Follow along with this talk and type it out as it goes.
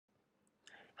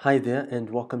Hi there, and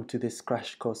welcome to this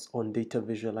crash course on data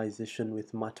visualization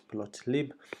with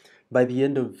Matplotlib. By the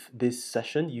end of this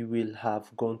session, you will have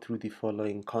gone through the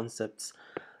following concepts.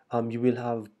 You will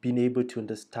have been able to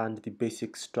understand the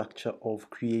basic structure of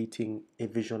creating a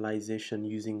visualization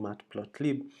using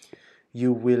Matplotlib.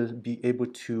 You will be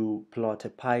able to plot a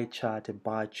pie chart, a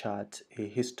bar chart, a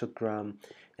histogram,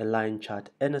 a line chart,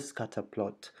 and a scatter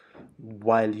plot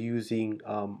while using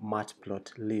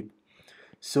Matplotlib.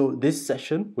 So this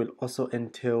session will also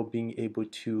entail being able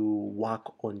to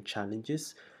work on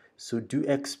challenges. So do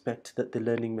expect that the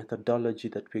learning methodology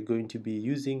that we're going to be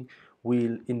using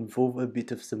will involve a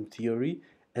bit of some theory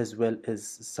as well as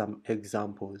some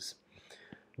examples.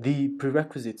 The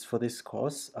prerequisites for this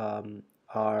course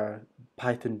are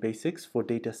Python Basics for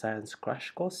Data Science Crash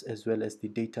Course, as well as the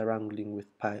Data Wrangling with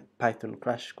Python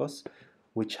Crash Course,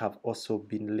 which have also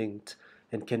been linked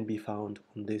and can be found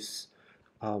on this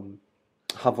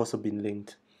have also been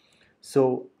linked.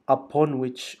 So upon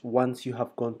which, once you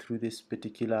have gone through this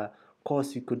particular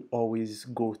course, you could always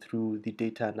go through the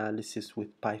data analysis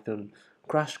with Python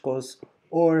crash course,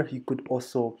 or you could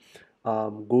also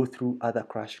go through other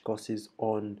crash courses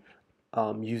on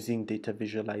using data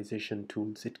visualization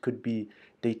tools. It could be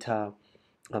data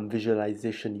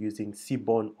visualization using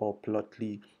Seaborn or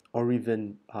Plotly, or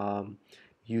even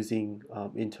using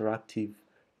interactive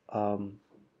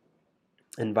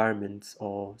environments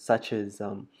or such as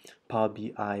Power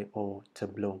BI or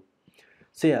Tableau.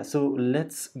 So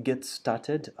let's get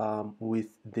started with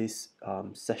this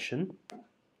session.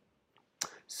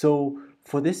 So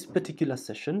for this particular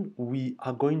session, we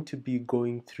are going to be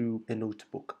going through a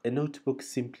notebook. A notebook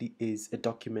simply is a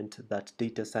document that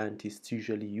data scientists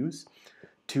usually use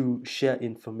to share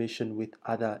information with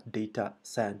other data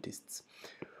scientists.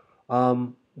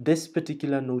 This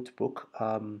particular notebook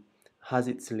has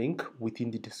its link within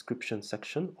the description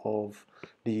section of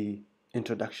the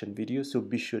introduction video, so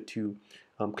be sure to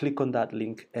click on that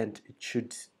link and it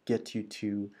should get you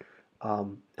to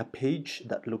a page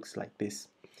that looks like this.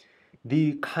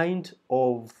 The kind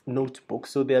of notebook,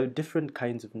 so there are different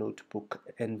kinds of notebook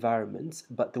environments,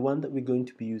 but the one that we're going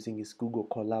to be using is Google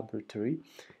Collaboratory,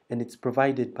 and it's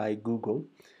provided by Google.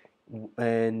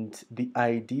 And the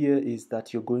idea is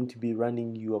that you're going to be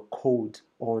running your code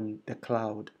on the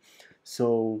cloud.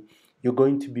 So you're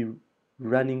going to be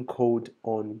running code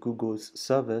on Google's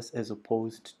servers as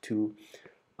opposed to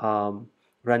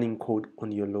running code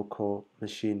on your local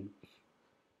machine.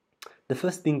 The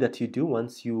first thing that you do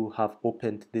once you have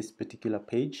opened this particular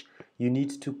page, you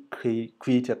need to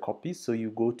create a copy. So you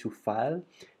go to File,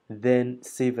 then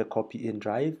Save a Copy in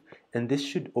Drive, and this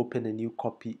should open a new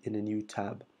copy in a new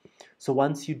tab. So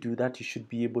once you do that, you should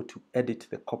be able to edit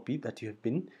the copy that you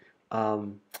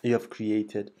have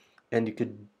created, and you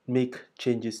could make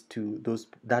changes to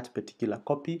that particular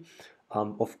copy,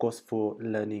 of course, for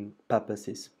learning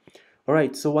purposes. All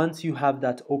right, so once you have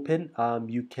that open,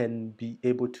 you can be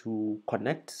able to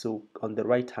connect. So on the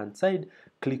right hand side,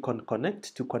 click on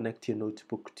Connect to connect your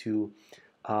notebook to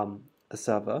a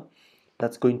server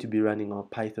that's going to be running our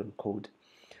Python code.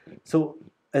 So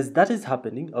as that is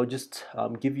happening, I'll just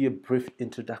give you a brief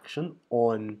introduction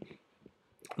on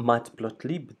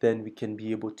Matplotlib, then we can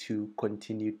be able to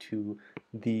continue to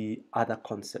the other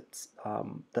concepts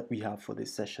that we have for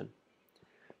this session.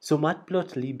 So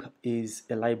Matplotlib is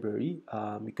a library.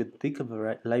 You could think of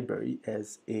a library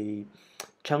as a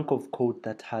chunk of code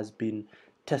that has been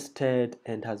tested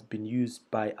and has been used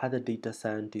by other data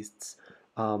scientists.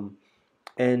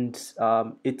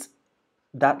 It's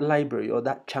that library or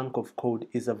that chunk of code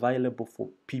is available for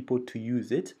people to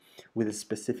use it with a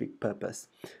specific purpose.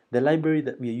 The library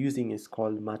that we are using is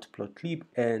called Matplotlib,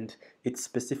 and its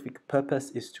specific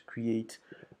purpose is to create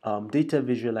data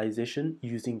visualization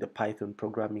using the Python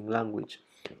programming language.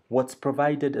 What's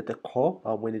provided at the core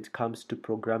when it comes to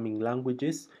programming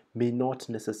languages may not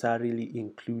necessarily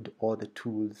include all the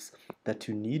tools that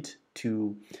you need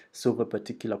to solve a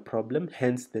particular problem,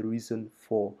 hence the reason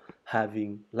for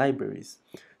having libraries.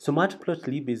 So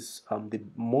Matplotlib is the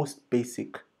most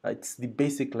basic, it's the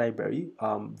basic library,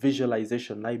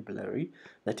 visualization library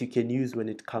that you can use when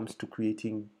it comes to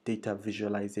creating data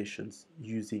visualizations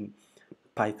using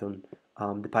Python,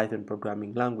 the Python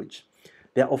programming language.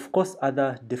 There are, of course,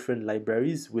 other different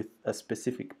libraries with a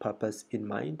specific purpose in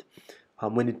mind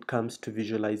when it comes to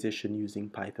visualization using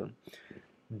Python.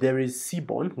 There is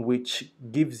Seaborn, which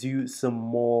gives you some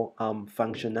more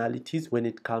functionalities when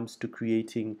it comes to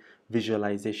creating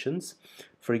visualizations.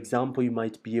 For example, you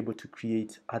might be able to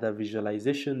create other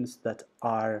visualizations that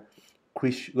are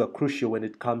crucial when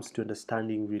it comes to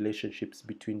understanding relationships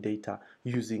between data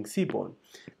using Seaborn.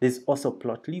 There's also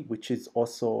Plotly, which is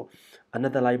also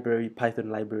another library, Python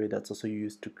library, that's also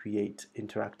used to create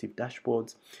interactive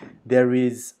dashboards. There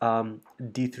is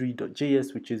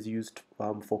d3.js, which is used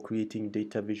for creating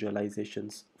data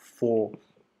visualizations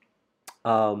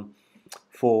um,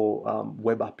 for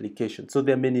web applications. So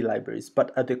there are many libraries,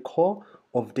 but at the core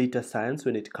of data science,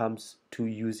 when it comes to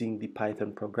using the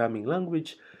Python programming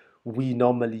language, we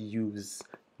normally use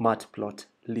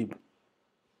Matplotlib.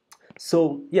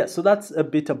 So yeah, so that's a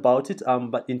bit about it.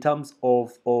 But in terms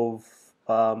of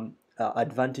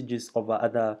advantages over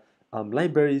other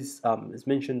libraries, as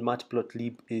mentioned,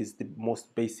 Matplotlib is the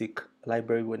most basic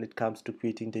library when it comes to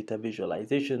creating data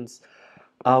visualizations.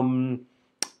 Um,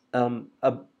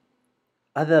 a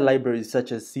Other libraries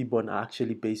such as Seaborn are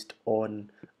actually based on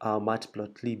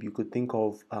Matplotlib. You could think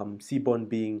of Seaborn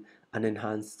being an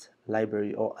enhanced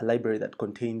library, or a library that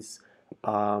contains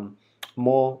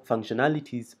more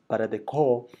functionalities, but at the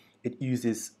core, it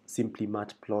uses simply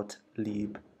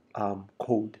Matplotlib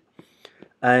code.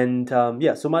 And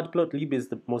yeah, so Matplotlib is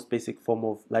the most basic form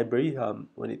of library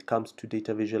when it comes to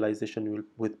data visualization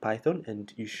with Python,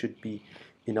 and you should be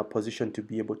in a position to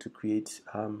be able to create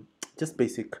just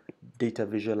basic data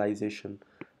visualization.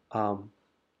 Um,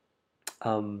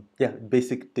 yeah,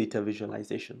 basic data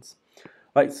visualizations.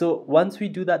 Right, so once we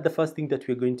do that, the first thing that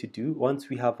we're going to do, once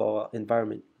we have our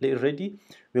environment ready,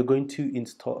 we're going to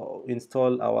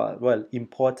install our, well,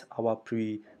 import our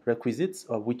prerequisites,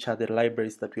 or which are the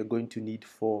libraries that we're going to need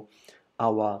for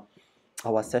our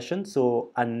our session.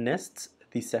 So unnest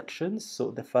the sections.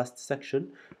 So the first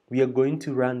section, we are going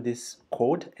to run this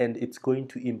code, and it's going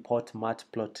to import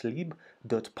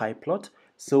matplotlib.pyplot.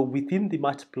 So within the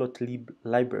matplotlib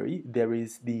library, there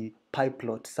is the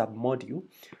pyplot submodule,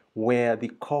 where the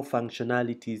core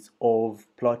functionalities of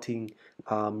plotting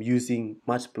using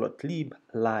matplotlib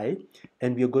lie,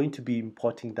 and we are going to be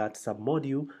importing that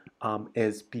submodule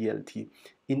as PLT.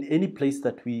 In any place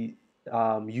that we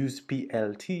use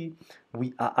PLT,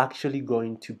 we are actually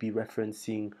going to be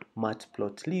referencing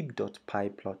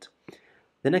matplotlib.pyplot.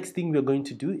 The next thing we're going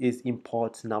to do is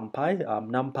import NumPy.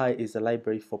 NumPy is a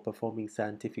library for performing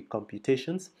scientific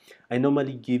computations. I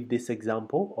normally give this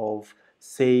example of,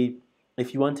 say,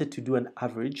 if you wanted to do an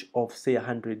average of, say,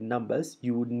 100 numbers,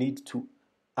 you would need to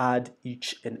add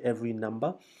each and every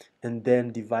number and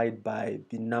then divide by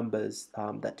the numbers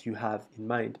that you have in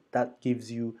mind. That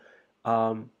gives you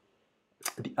the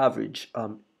average.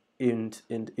 And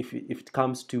if it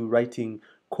comes to writing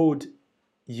code,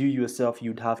 you yourself,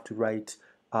 you'd have to write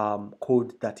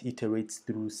code that iterates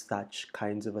through such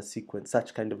kind of a sequence.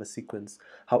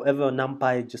 However,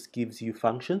 NumPy just gives you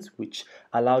functions which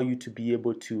allow you to be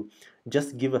able to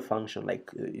just give a function,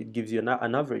 like it gives you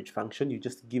an average function. You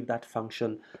just give that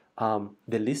function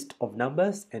the list of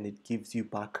numbers, and it gives you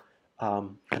back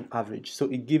an average. So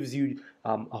it gives you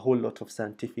a whole lot of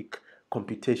scientific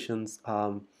computations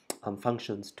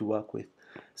functions to work with.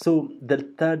 So the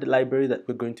third library that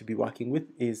we're going to be working with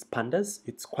is pandas.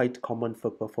 It's quite common for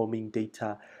performing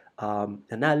data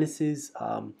analysis.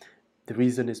 The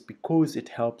reason is because it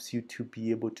helps you to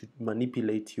be able to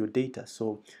manipulate your data.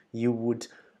 So you would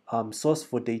source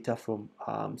for data from,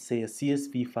 say, a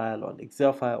CSV file or an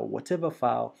Excel file or whatever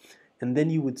file, and then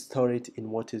you would store it in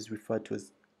what is referred to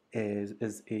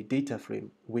as a data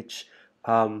frame, which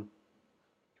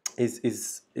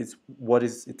is what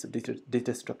is it's a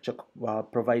data structure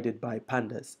provided by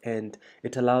pandas, and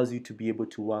it allows you to be able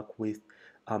to work with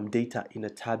data in a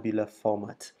tabular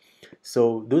format.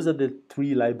 So those are the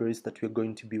three libraries that we're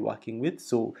going to be working with.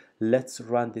 So let's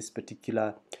run this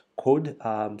particular code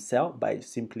cell by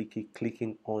simply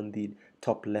clicking on the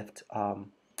top left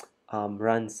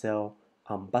run cell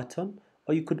button,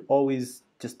 or you could always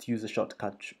just use a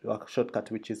shortcut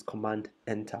which is Command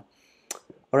Enter.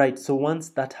 All right, so once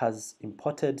that has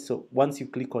imported, so once you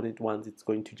click on it once, it's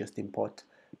going to just import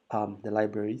the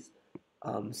libraries.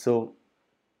 So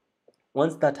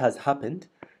once that has happened,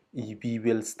 we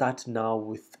will start now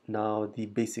with the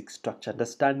basic structure,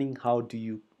 understanding how do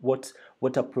you, what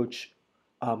approach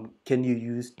can you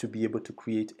use to be able to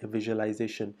create a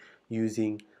visualization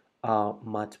using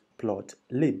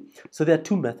Matplotlib. So there are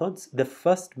two methods. The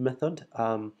first method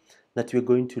that we're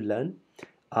going to learn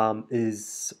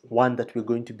is one that we're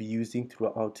going to be using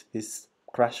throughout this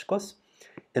crash course.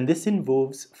 And this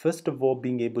involves, first of all,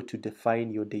 being able to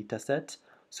define your data set.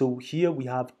 So here we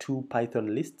have two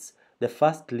Python lists. The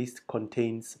first list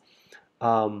contains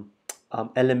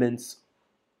elements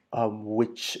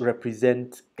which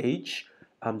represent age.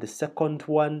 The second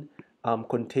one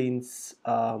contains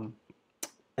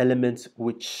elements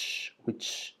which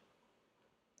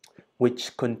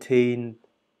which contain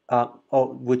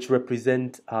or which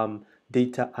represent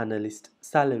data analyst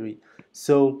salary.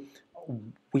 So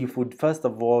we would first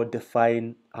of all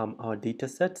define our data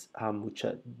sets, which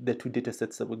are the two data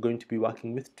sets that we're going to be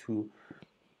working with to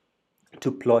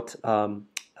plot a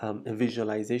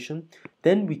visualization.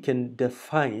 Then we can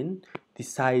define the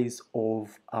size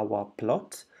of our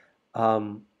plot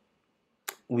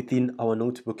within our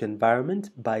notebook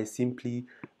environment by simply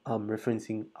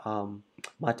referencing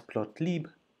Matplotlib.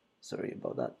 Sorry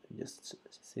about that. Just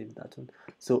save that one.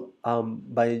 So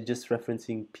by just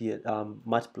referencing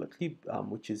Matplotlib,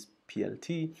 which is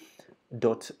plt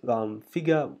dot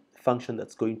figure function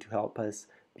that's going to help us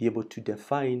be able to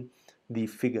define the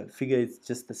figure. Figure is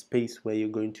just the space where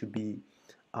you're going to be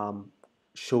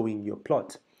showing your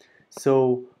plot.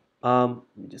 So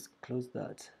let me just close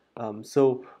that.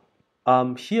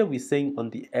 Here we're saying on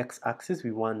the x-axis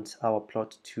we want our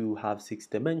plot to have 6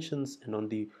 dimensions, and on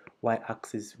the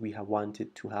y-axis we have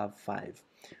wanted to have 5.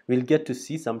 We'll get to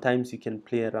see sometimes you can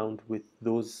play around with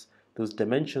those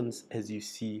dimensions as you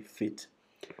see fit.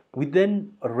 We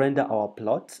then render our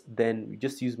plot. Then we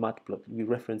just use Matplotlib. We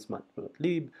reference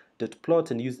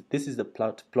Matplotlib.plot and use this is the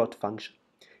plot function.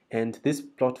 And this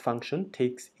plot function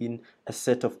takes in a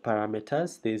set of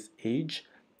parameters. There's age,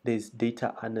 there's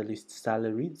data analyst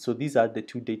salary. So these are the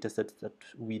two data sets that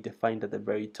we defined at the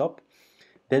very top.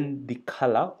 Then the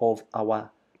color of our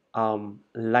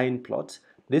line plot.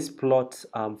 This plot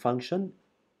function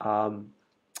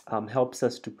helps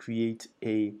us to create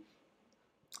a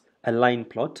line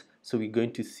plot. So we're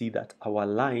going to see that our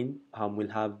line will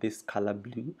have this color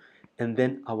blue, and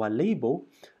then our label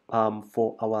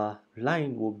for our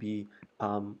line will be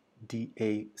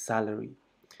DA salary.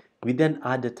 We then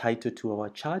add a title to our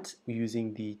chart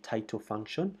using the title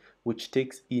function, which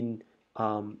takes in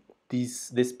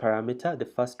this parameter. The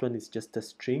first one is just a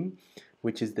string,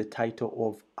 which is the title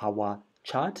of our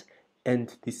chart,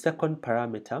 and the second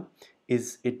parameter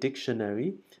is a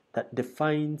dictionary that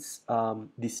defines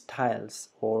the styles,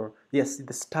 or yes,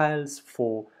 the styles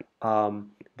for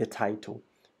the title.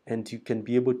 And you can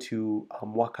be able to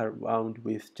work around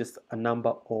with just a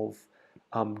number of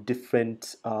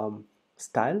different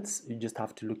styles. You just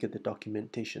have to look at the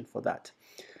documentation for that.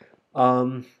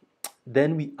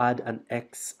 Then we add an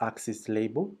x-axis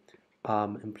label,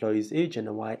 employee's age, and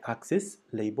a y-axis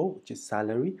label, which is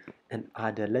salary, and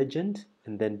add a legend,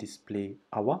 and then display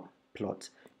our plot.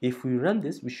 If we run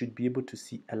this, we should be able to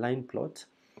see a line plot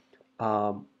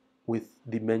with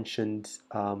the mentioned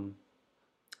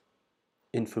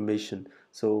information.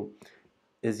 So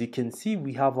as you can see,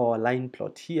 we have our line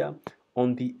plot here.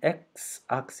 On the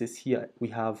x-axis here, we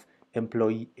have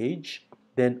employee age.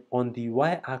 Then on the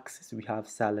y-axis, we have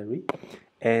salary.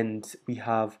 And we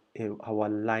have our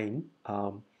line,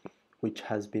 which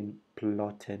has been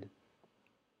plotted.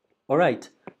 All right,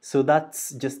 so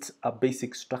that's just a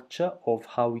basic structure of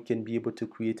how we can be able to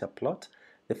create a plot.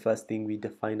 The first thing, we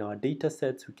define our data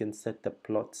sets. We can set the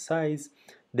plot size,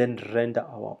 then render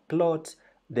our plot.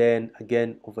 Then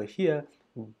again, over here,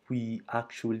 we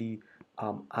actually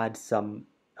add some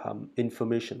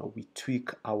information, or we tweak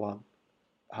our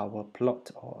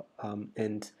plot, or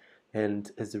and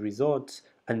as a result,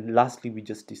 and lastly, we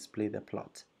just display the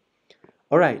plot.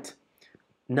 All right.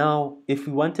 Now, if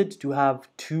we wanted to have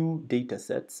two data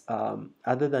sets,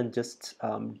 other than just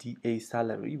DA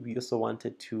salary, we also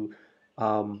wanted to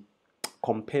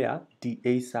compare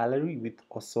DA salary with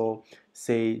also,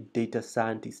 say, data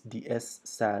scientist DS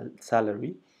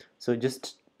salary. So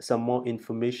just some more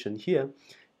information here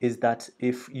is that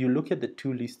if you look at the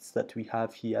two lists that we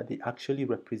have here, they actually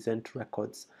represent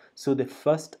records. So the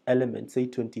first element, say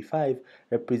 25,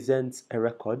 represents a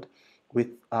record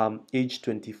with age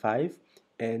 25,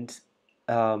 and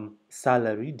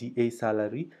salary, DA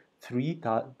salary,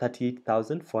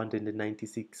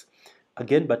 38,496.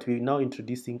 Again, but we're now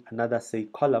introducing another, say,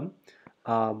 column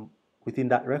within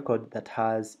that record that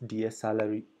has DS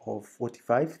salary of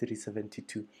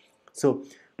 45,372. So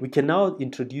we can now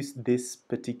introduce this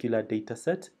particular data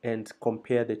set and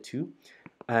compare the two.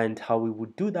 And how we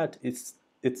would do that is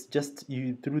it's just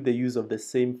through the use of the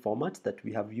same format that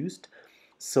we have used.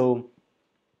 So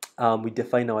we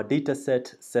define our data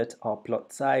set, set our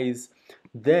plot size.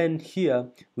 Then here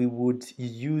we would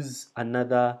use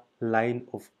another line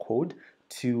of code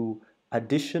to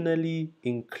additionally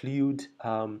include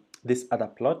this other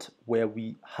plot where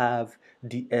we have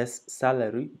DS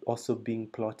salary also being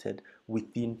plotted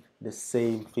within the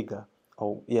same figure.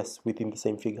 Oh yes, within the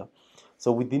same figure.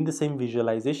 So within the same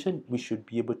visualization, we should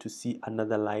be able to see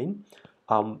another line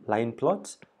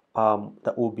plot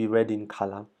that will be red in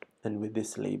color and with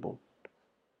this label,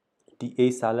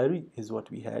 DA salary is what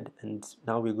we had, and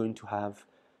now we're going to have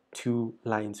two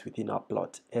lines within our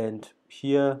plot. And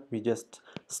here we're just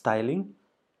styling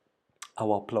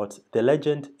our plot. The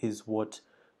legend is what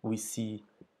we see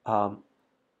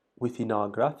within our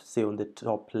graph. Say on the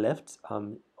top left,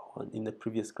 in the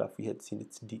previous graph we had seen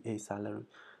it's DA salary,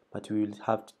 but we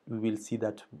will see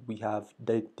that we have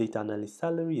data analyst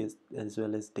salary as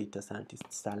well as data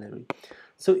scientist salary.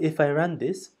 So if I run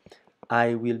this,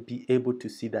 I will be able to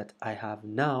see that I have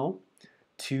now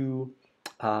two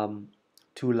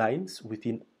lines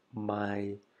within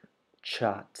my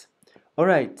chart. All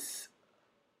right.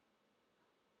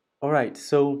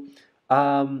 So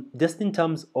just in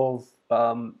terms of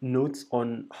notes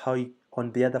on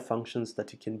on the other functions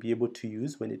that you can be able to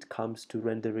use when it comes to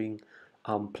rendering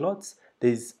plots,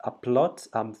 there's a plot.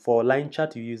 For line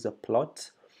chart, you use a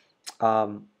plot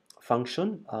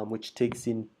function, which takes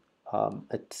in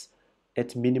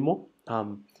at minimum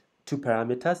two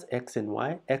parameters, x and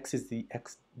y. X is the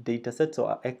x data set, so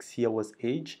our x here was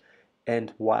age,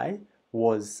 and y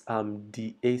was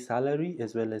DA salary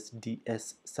as well as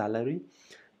DS salary.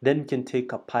 Then we can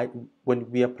take a pie. When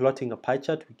we are plotting a pie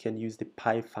chart, we can use the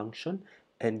pie function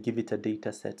and give it a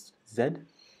data set Z.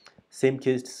 Same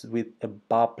case with a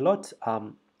bar plot.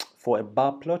 For a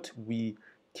bar plot, we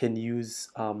can use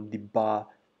the bar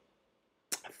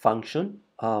function.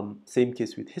 Same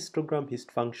case with histogram,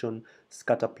 hist function,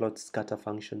 scatter plot, scatter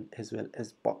function, as well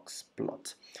as box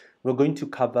plot. We're going to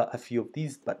cover a few of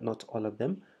these, but not all of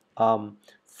them.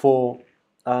 For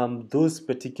those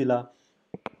particular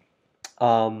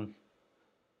I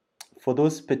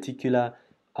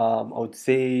would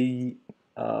say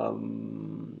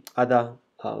other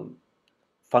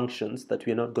functions that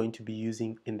we're not going to be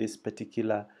using in this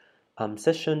particular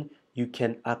session, you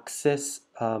can access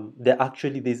there's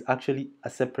actually a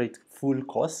separate full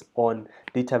course on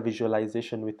data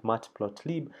visualization with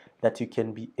Matplotlib that you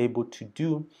can be able to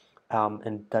do,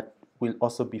 and that will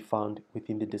also be found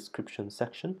within the description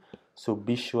section. So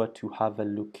be sure to have a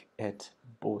look at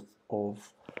both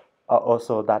of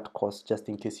also that course, just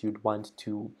in case you'd want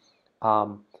to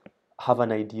have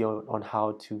an idea on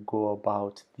how to go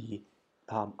about the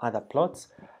other plots.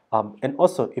 And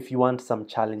also, if you want some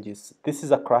challenges, this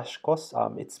is a crash course.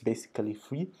 It's basically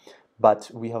free, but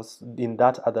we have in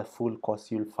that other full course,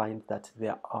 you'll find that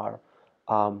there are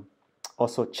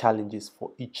also challenges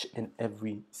for each and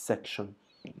every section.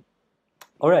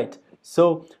 All right,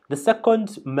 so the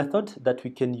second method that we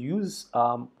can use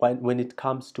when it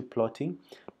comes to plotting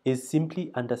is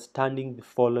simply understanding the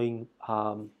following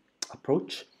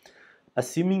approach.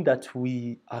 Assuming that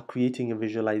we are creating a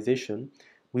visualization,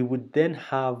 we would then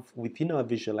have within our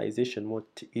visualization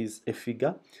what is a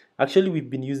figure. Actually, we've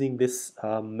been using this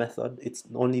method. It's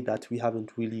only that we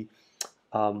haven't really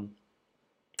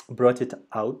brought it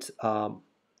out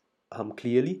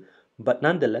clearly. But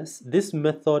nonetheless, this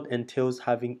method entails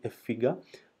having a figure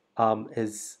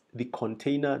as the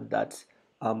container that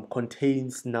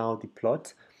contains now the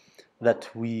plot that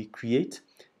we create.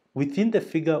 Within the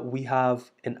figure, we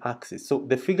have an axis. So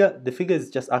the figure is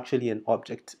just actually an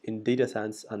object in data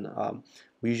science, and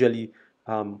we usually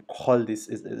call this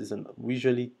we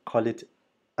usually call it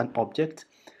an object.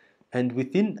 And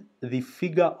within the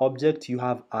figure object, you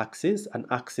have axis, an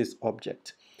axis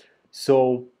object.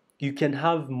 So you can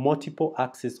have multiple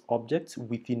axis objects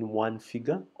within one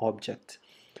figure object.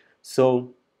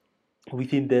 So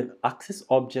within the axis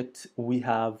object, we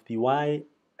have the y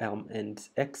and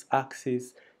x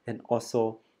axis, and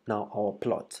also now our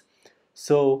plot.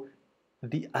 So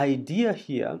the idea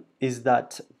here is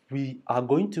that we are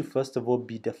going to first of all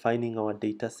be defining our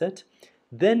data set.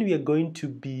 Then we are going to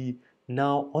be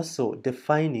now also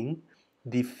defining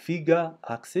the figure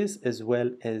axis as well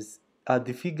as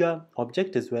the figure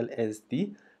object as well as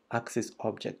the axis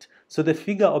object. So the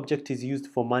figure object is used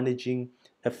for managing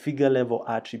a figure level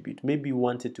attribute. Maybe you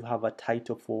wanted to have a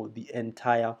title for the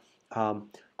entire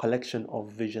collection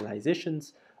of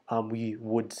visualizations. We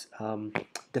would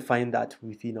define that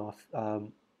within our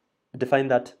define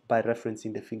that by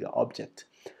referencing the figure object.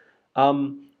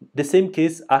 The same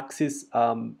case, axis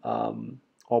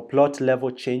or plot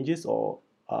level changes or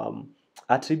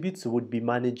attributes would be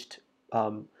managed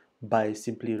by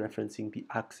simply referencing the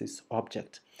axis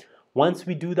object. Once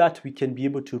we do that, we can be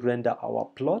able to render our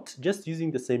plot just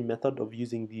using the same method of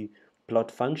using the plot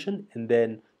function and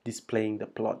then displaying the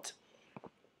plot.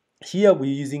 Here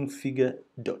we're using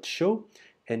figure.show,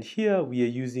 and here we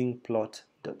are using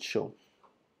plot.show.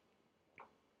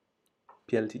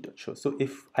 plt.show. So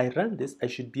if I run this, I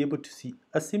should be able to see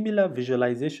a similar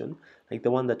visualization like the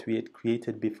one that we had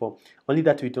created before, only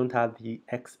that we don't have the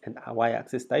x and y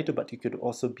axis title, but you could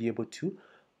also be able to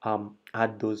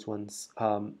add those ones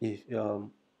if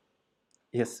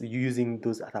yes, using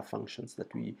those other functions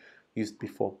that we used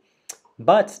before.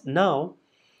 But now,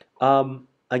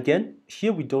 again,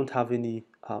 here we don't have any,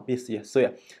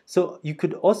 so you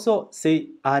could also say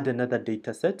add another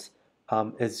data set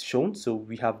as shown. So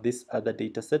we have this other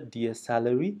data set, DS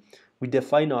salary. We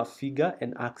define our figure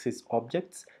and axis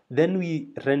objects. Then we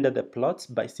render the plots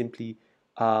by simply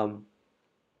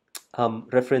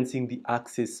referencing the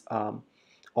axis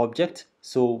object.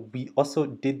 So we also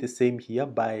did the same here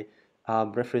by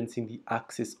referencing the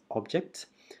axis object.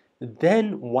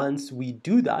 Then once we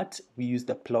do that, we use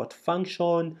the plot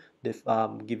function,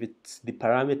 give it the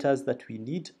parameters that we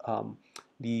need,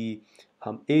 the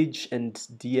age and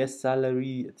DS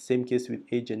salary, same case with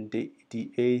age and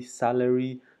DA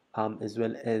salary, as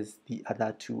well as the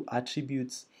other two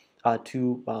attributes,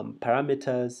 two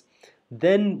parameters.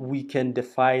 Then we can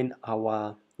define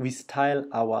we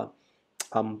style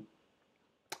um,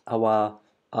 our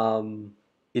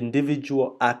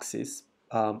individual axis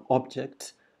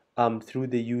object through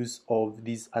the use of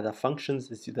these other functions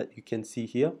that you can see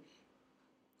here.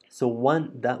 So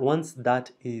once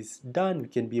that is done, we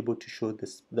can be able to show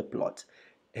the plot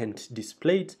and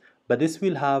display it. But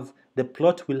the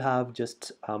plot will have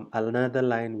just another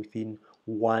line within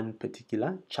one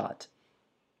particular chart,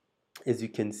 as you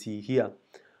can see here.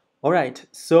 All right,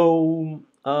 so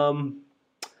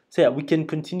yeah, we can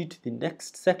continue to the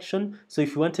next section. So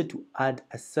if you wanted to add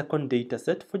a second data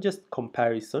set for just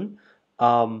comparison,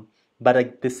 but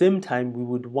at the same time, we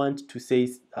would want to say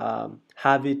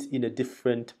have it in a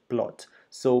different plot.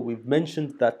 So we've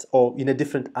mentioned that, or in a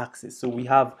different axis. So we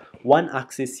have one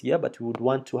axis here, but we would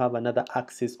want to have another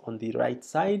axis on the right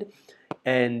side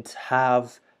and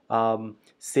have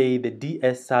say the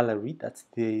DS salary, that's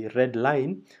the red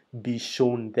line, be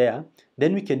shown there.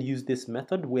 Then we can use this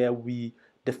method where we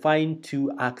define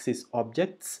two axis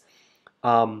objects,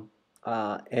 and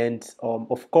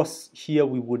of course here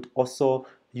we would also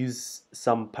use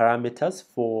some parameters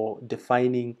for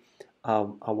defining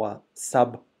our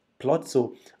subplot.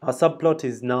 So our subplot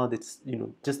is now that's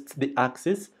just the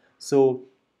axis. So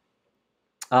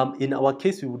in our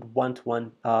case we would want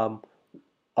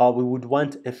we would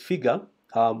want a figure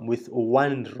with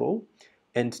one row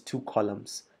and two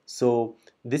columns. So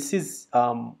this is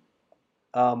one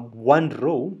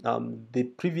row. The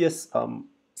previous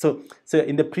so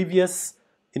in the previous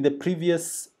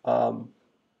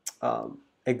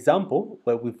example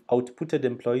where we've outputted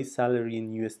employee salary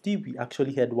in USD, we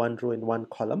actually had one row and one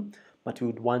column, but we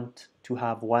would want to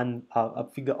have a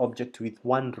figure object with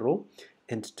one row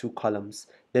and two columns.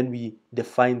 Then we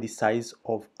define the size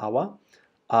of our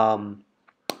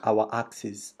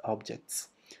axis objects.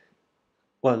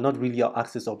 Well, not really our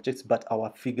axis objects, but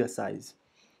our figure size.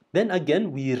 Then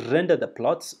again, we render the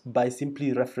plots by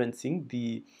simply referencing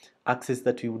the axis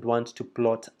that we would want to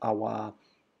plot our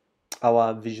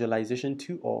visualization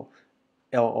to, or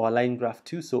line graph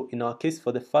to. So in our case,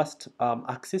 for the first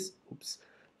axis,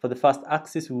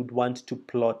 we would want to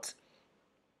plot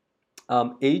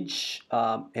age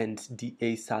and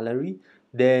DA salary.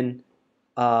 Then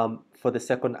for the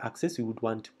second axis, we would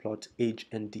want to plot age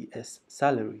and DS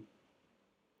salary.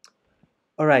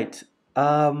 All right.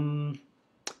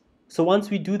 So once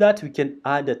we do that, we can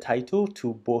add a title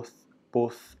to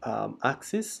both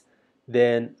axes,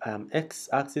 then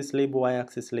x-axis label,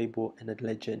 y-axis label, and a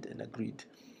legend and a grid.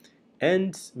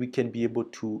 And we can be able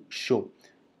to show.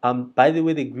 By the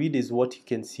way, the grid is what you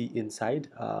can see inside,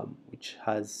 which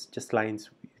has just lines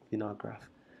within our graph.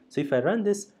 So if I run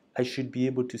this, I should be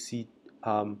able to see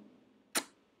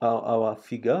our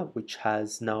figure, which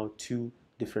has now two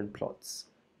different plots,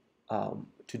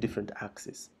 two different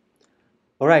axes.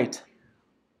 All right.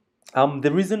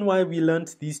 The reason why we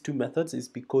learned these two methods is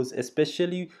because,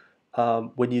 especially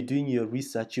when you're doing your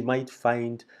research, you might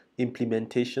find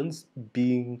implementations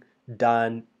being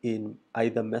done in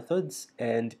either methods,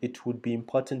 and it would be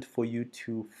important for you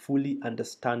to fully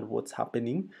understand what's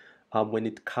happening when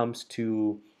it comes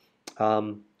to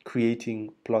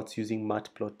creating plots using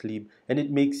Matplotlib, and it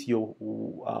makes your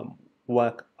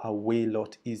work a way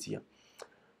lot easier.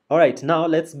 All right, now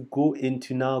let's go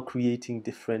into creating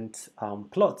different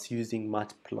plots using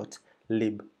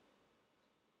Matplotlib.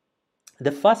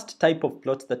 The first type of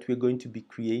plot that we're going to be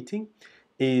creating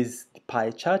is the pie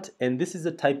chart, and this is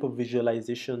a type of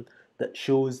visualization that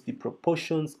shows the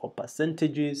proportions or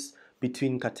percentages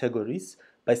between categories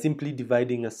by simply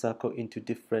dividing a circle into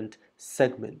different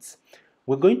segments.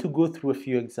 We're going to go through a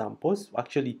few examples,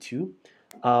 actually two,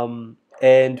 and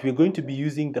we're going to be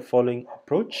using the following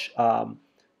approach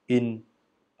in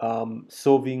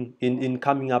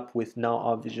coming up with now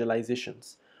our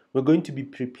visualizations. we're going to be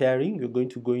preparing. We're going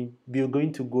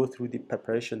to go through the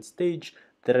preparation stage,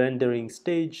 the rendering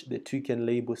stage, the tweak and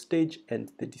label stage,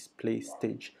 and the display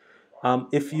stage.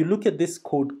 If you look at this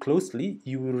code closely,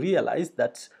 you will realize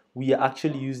that we are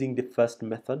actually using the first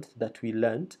method that we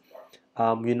learned.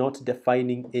 We're not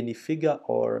defining any figure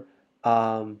or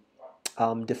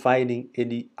defining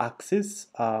any axis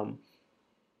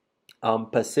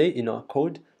per se in our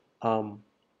code.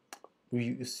 We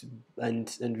use, and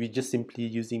we're just simply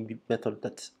using the method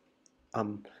that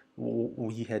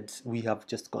we have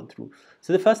just gone through.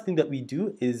 So the first thing that we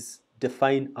do is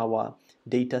define our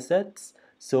data sets.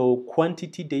 So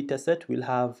quantity data set will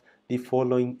have the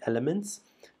following elements.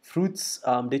 Fruits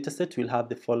data set will have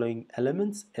the following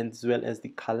elements, as well as the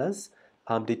colors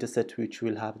data set, which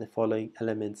will have the following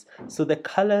elements. So the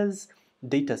colors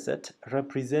data set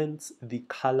represents the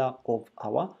color of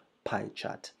our pie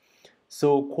chart.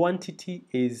 So quantity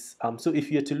is, so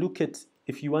if you were to look at,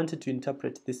 if you wanted to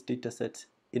interpret this data set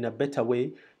in a better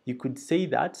way, you could say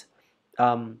that,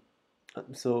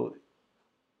 so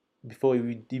before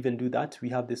we even do that, we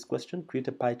have this question: create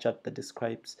a pie chart that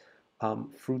describes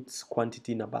fruits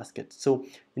quantity in a basket. So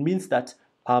it means that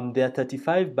there are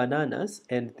 35 bananas,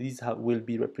 and these will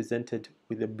be represented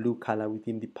with a blue color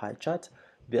within the pie chart.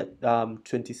 There are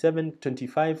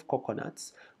 25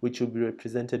 coconuts, which will be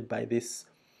represented by this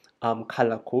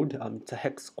color code. It's a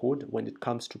hex code. When it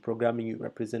comes to programming, you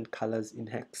represent colors in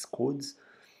hex codes.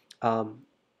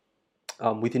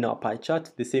 Within our pie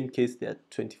chart, the same case, there are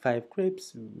 25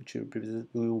 grapes, which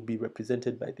will be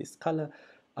represented by this color.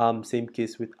 Same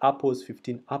case with apples,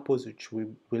 15 apples, which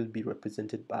will be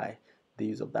represented by the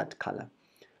use of that color.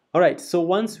 All right, so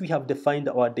once we have defined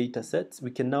our data sets, we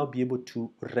can now be able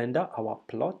to render our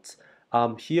plot.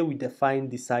 Here we define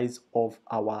the size of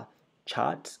our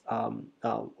chart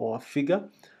or figure.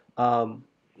 And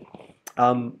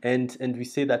we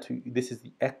say that this is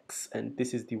the X and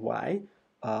this is the Y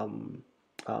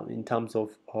in terms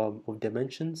of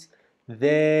dimensions.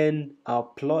 Then our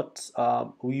plot,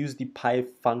 we use the pi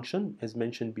function as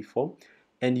mentioned before,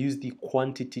 and use the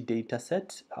quantity data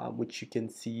set, which you can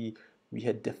see we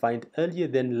had defined earlier.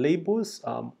 Then labels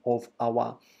of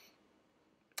our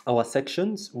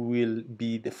sections will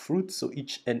be the fruits. So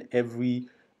each and every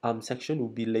section will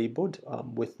be labeled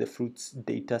with the fruits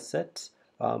data set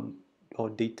or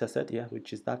data set, yeah,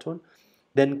 which is that one.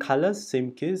 Then colors,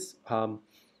 same case.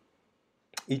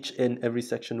 Each and every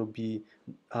section will be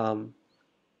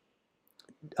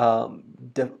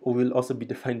will also be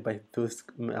defined by those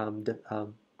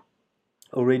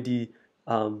already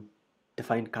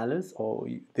defined colors, or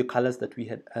the colors that we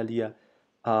had earlier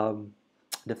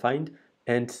defined.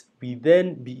 And we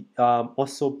then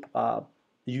also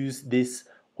use this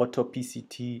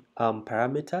AutoPCT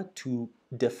parameter to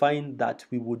define that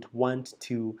we would want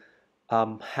to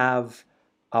have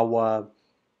our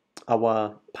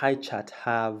pie chart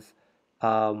have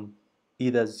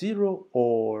either 0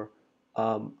 or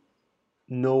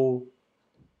no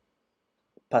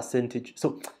percentage.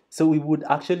 So we would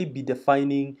actually be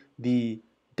defining the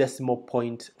decimal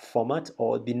point format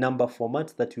or the number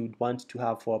format that we would want to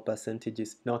have for our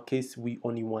percentages. In our case, we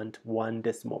only want one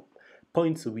decimal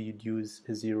point, so we would use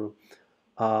 0.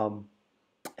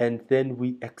 And then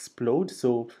we explode.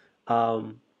 So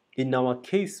in our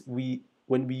case,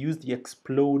 when we use the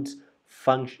explode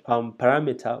function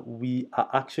parameter, we are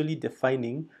actually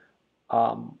defining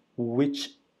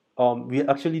we are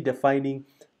actually defining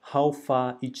how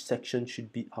far each section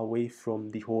should be away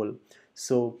from the whole.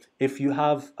 So if you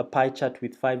have a pie chart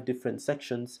with 5 different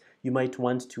sections, you might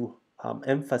want to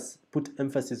put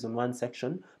emphasis on one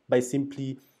section by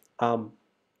simply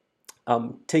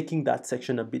taking that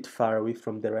section a bit far away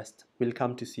from the rest. We'll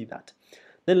come to see that.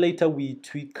 Then later we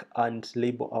tweak and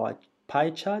label our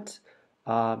pie chart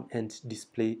and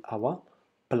display our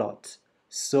plot.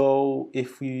 So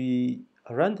if we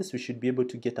run this, we should be able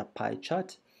to get a pie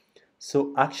chart.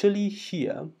 So actually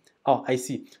here, oh, I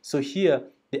see. So here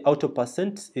the auto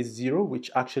percent is 0, which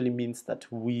actually means that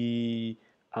we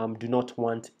do not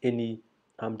want any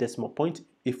decimal point.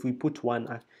 If we put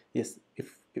 1, yes,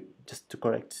 just to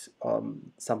correct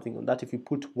something on that, if we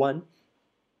put 1,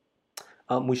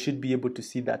 we should be able to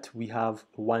see that we have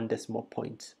 1 decimal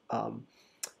point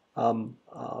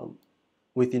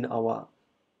within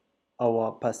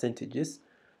our percentages.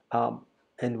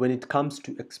 And when it comes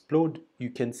to explode,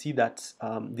 you can see that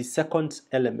the second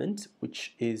element,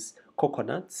 which is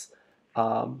coconuts,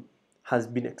 has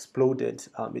been exploded.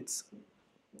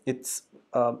 There's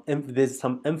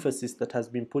some emphasis that has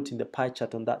been put in the pie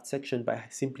chart on that section by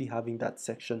simply having that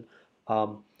section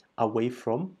away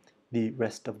from the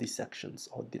rest of the sections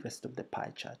or the rest of the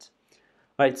pie chart.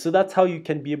 Right, so that's how you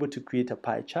can be able to create a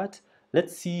pie chart.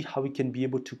 Let's see how we can be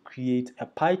able to create a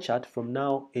pie chart from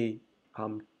now a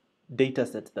data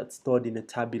set that's stored in a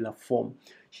tabular form.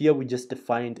 Here we just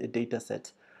defined a data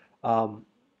set.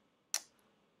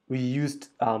 We used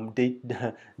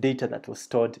data that was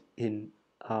stored in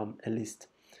a list.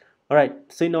 All right,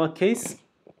 so in our case,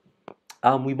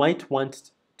 we might want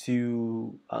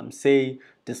to say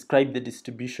describe the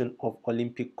distribution of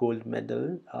Olympic gold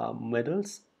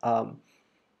medals,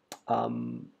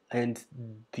 and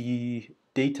the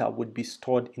data would be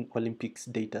stored in Olympics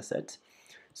data set.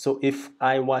 So if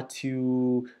I were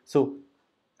to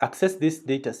access this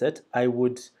data set, I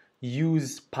would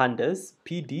use pandas.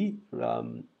 PD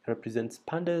represents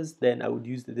pandas. Then I would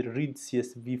use the read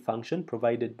CSV function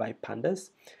provided by pandas,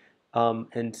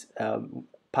 and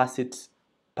pass this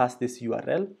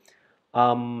URL.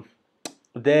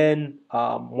 Then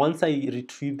once I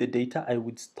retrieve the data, I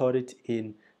would store it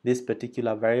in this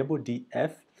particular variable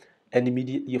df, and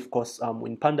immediately, of course,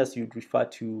 in pandas you'd refer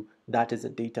to that as a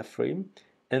data frame.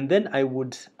 And then I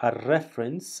would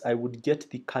I would get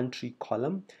the country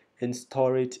column and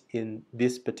store it in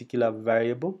this particular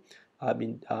variable.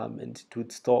 And it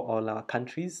would store all our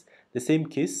countries. The same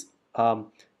case,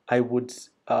 I would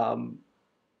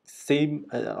same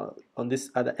on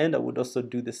this other end, I would also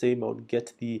do the same. I would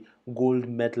get the gold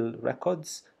medal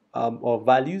records, or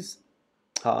values,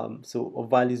 or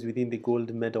values within the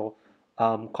gold medal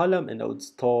column, and I would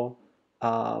store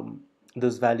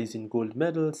those values in gold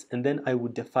medals, and then I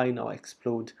would define or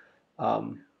explode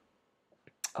parameter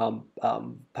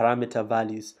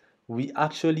values. We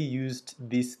actually used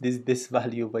this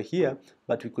value over here,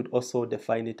 but we could also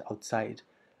define it outside,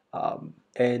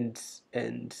 and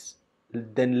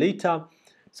then later.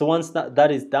 So once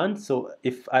that is done, so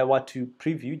if I were to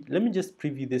preview, let me just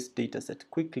preview this data set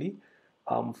quickly,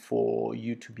 for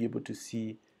you to be able to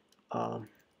see.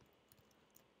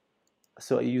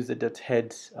 So I use the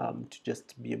 .head to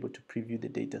just be able to preview the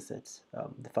data sets,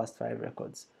 the first 5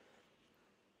 records.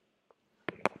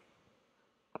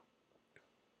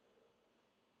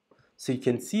 So you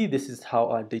can see this is how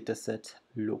our data set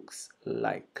looks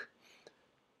like.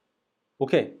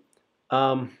 Okay.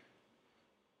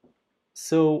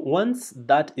 So once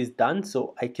that is done,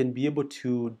 so I can be able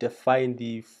to define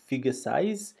the figure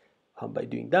size by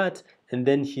doing that, and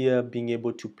then here being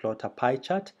able to plot a pie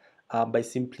chart by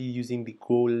simply using the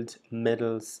gold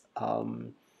medals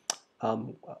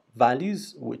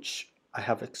values, which I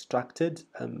have extracted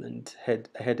and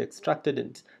had extracted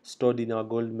and stored in our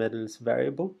gold medals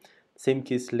variable. Same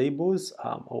case labels,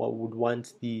 or I would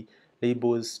want the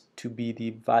labels to be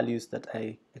the values that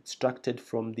I extracted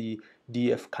from the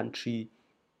DF country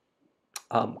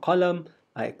column.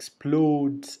 I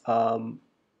explode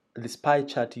this pie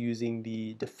chart using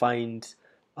the defined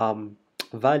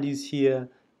values here,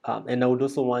 and I might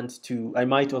also want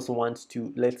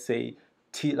to, let's say,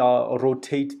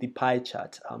 rotate the pie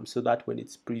chart, so that when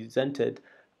it's presented,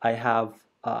 I have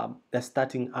a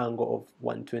starting angle of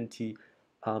 120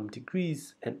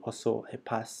 degrees, and also I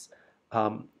pass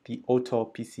the auto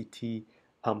PCT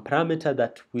parameter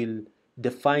that will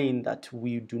define that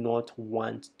we do not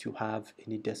want to have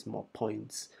any decimal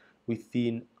points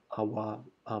within our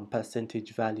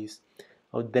percentage values.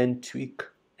 I'll then tweak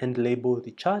and label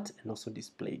the chart and also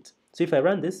display it. So if I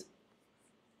run this,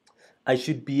 I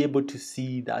should be able to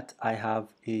see that I have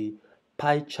a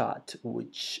pie chart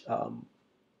which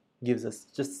gives us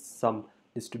just some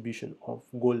distribution of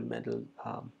gold medal,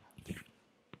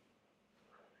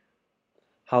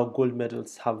 how gold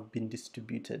medals have been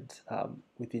distributed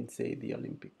within, say, the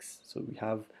Olympics. So we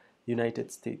have United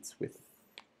States with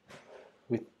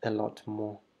a lot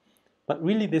more. But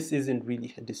really, this isn't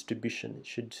really a distribution. It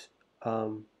should, it's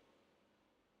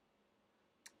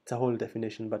a whole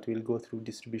definition, but we'll go through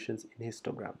distributions in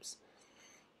histograms.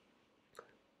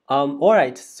 All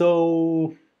right,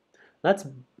 so that's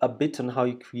a bit on how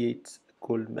you create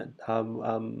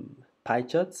pie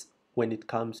charts when it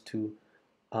comes to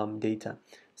data.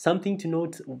 Something to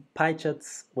note: pie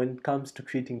charts, when it comes to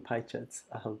creating pie charts,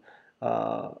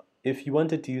 if you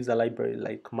wanted to use a library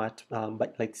like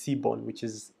like Seaborn, which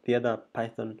is the other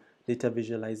Python data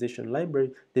visualization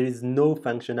library, there is no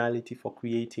functionality for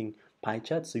creating pie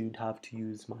charts, so you'd have to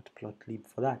use Matplotlib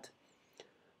for that.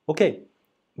 Okay,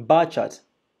 bar chart.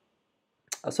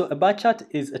 So a bar chart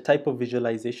is a type of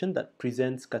visualization that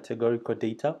presents categorical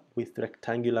data with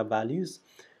rectangular values,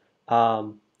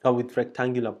 or with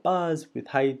rectangular bars with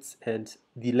heights and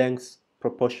the lengths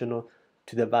proportional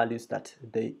to the values that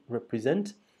they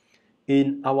represent.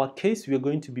 In our case, we are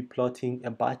going to be plotting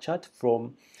a bar chart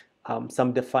from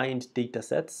some defined data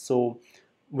sets. So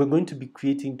we're going to be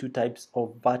creating two types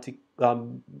of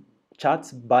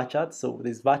charts, bar charts. So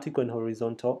there's vertical and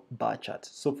horizontal bar chart.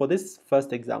 So for this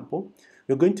first example,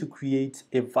 we're going to create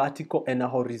a vertical and a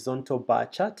horizontal bar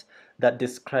chart that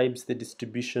describes the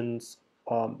distribution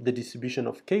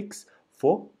of cakes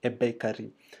for a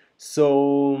bakery.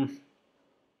 So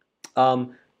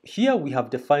here we have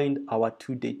defined our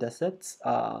two data sets.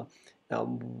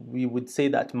 We would say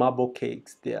that marble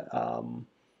cakes, there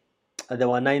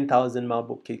were 9,000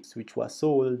 marble cakes which were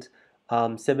sold,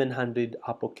 700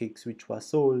 apple cakes which were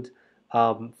sold,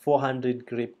 400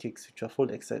 grape cakes which were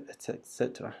sold, etc.,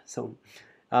 etc. So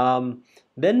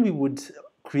then we would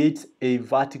create a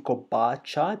vertical bar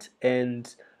chart,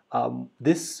 and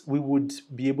this we would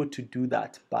be able to do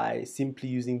that by simply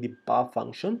using the bar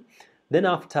function. Then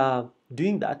after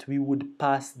doing that, we would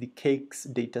pass the cakes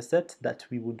dataset that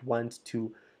we would want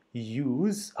to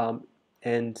use,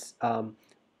 and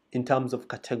in terms of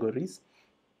categories.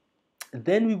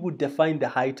 Then we would define the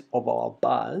height of our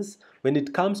bars. When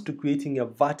it comes to creating a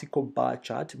vertical bar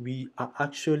chart, we are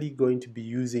actually going to be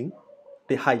using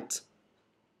the height.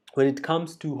 When it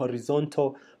comes to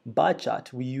horizontal bar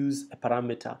chart, we use a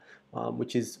parameter,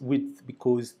 which is width,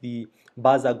 because the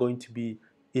bars are going to be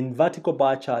in vertical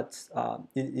bar charts.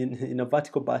 In a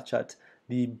vertical bar chart,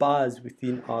 the bars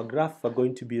within our graph are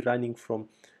going to be running from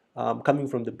coming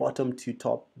from the bottom to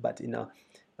top, but in a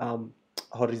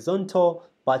horizontal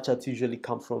bar charts usually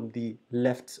come from the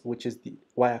left, which is the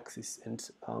y-axis, and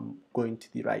going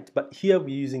to the right. But here we're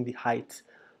using the height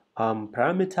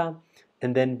parameter,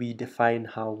 and then we define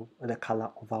how the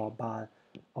color of our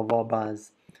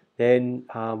bars. Then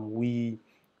we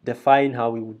define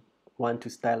how we would want to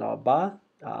style our bar.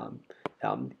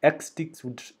 X sticks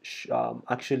would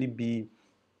actually be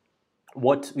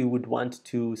what we would want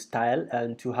to style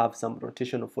and to have some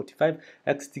rotation of 45.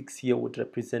 X sticks here would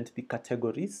represent the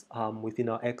categories within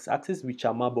our x-axis, which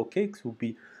are marble cakes, will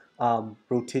be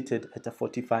rotated at a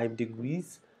 45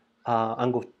 degrees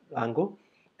angle,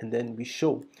 and then we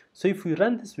show. So if we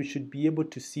run this, we should be able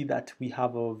to see that we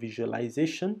have a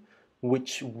visualization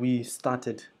which we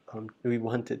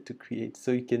wanted to create.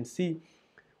 So you can see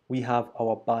we have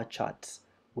our bar charts,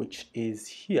 which is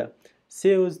here.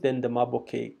 Sales, then the marble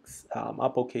cakes,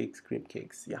 apple cakes, grape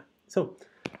cakes. Yeah. So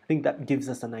I think that gives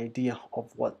us an idea of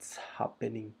what's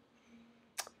happening.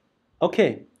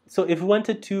 Okay, so if we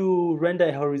wanted to render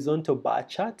a horizontal bar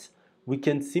chart, we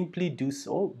can simply do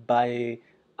so by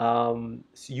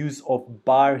use of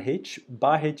bar h.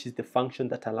 Bar h is the function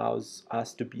that allows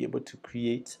us to be able to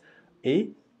create a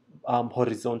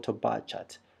horizontal bar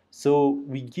chart. So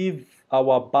we give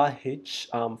our bar h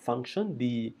function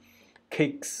the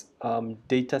cakes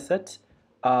data set,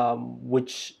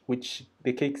 which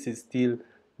the cakes is still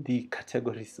the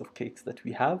categories of cakes that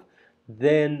we have.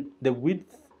 Then the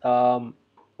width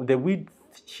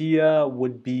here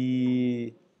would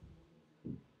be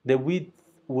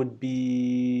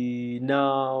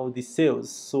now the sales.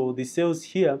 So the sales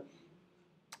here,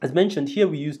 as mentioned here,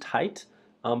 we used height,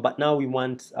 but now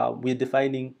we're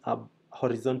defining a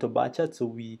horizontal bar chart, so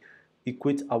we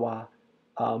equate our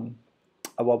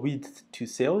width to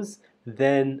sales,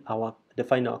 then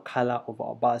define our color of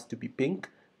our bars to be pink,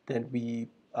 then we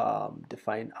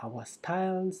define our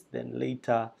styles, then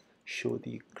later show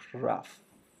the graph.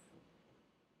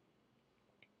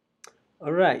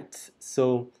 All right,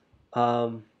 so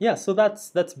yeah, so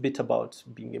that's a bit about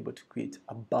being able to create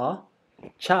a bar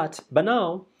chart. But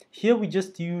now here we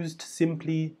just used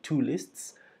simply two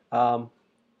lists,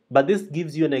 but this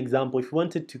gives you an example. If you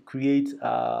wanted to create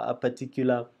a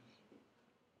particular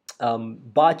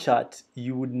bar chart,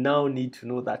 you would now need to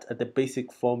know that at the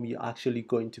basic form you're actually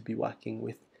going to be working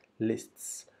with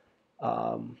lists.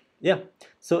 Yeah,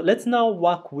 so let's now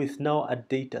work with a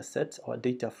data set or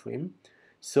data frame.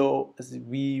 So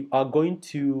we are going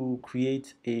to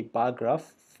create a bar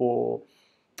graph for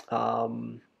a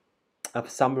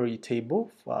summary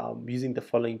table using the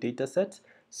following data set.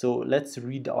 So let's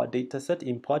read our data set,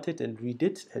 import it and read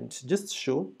it, and just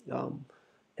show.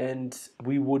 And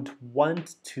we would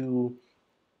want to,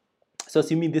 so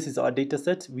assuming this is our data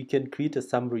set, we can create a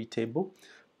summary table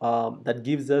that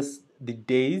gives us the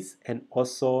days and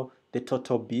also the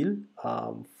total bill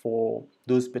for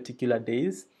those particular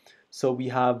days. So we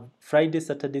have Friday,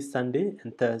 Saturday, Sunday,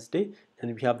 and Thursday,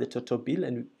 and we have the total bill.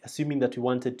 And assuming that we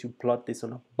wanted to plot this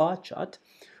on a bar chart,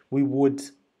 we would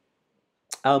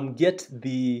get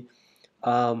the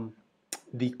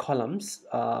columns,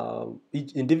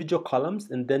 each individual columns,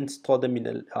 and then store them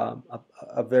in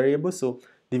a variable. So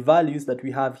the values that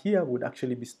we have here would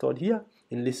actually be stored here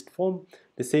in list form.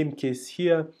 The same case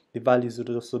here, the values would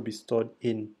also be stored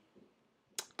in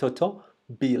total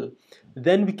bill.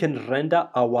 Then we can render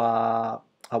our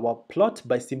plot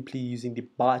by simply using the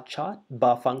bar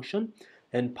function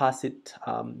and pass it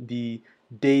the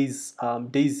days.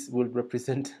 Days will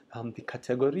represent the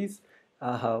categories,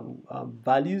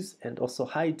 values, and also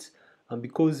height.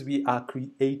 Because we are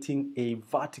creating a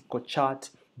vertical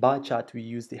bar chart, we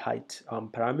use the height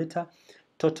parameter.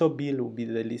 Total bill will be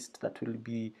the list that will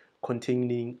be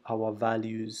containing our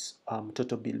values,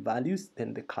 total bill values,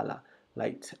 then the color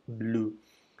light blue.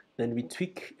 Then we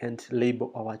tweak and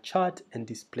label our chart and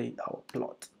display our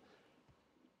plot.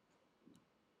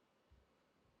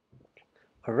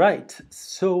 All right,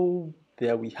 so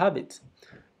there we have it.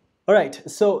 All right,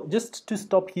 so just to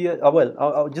stop here,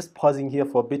 I'll just pausing here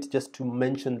for a bit just to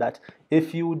mention that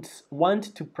if you would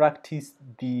want to practice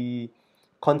the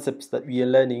concepts that we are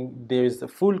learning, there's a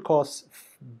full course.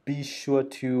 Be sure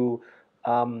to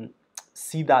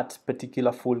see that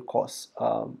particular full course.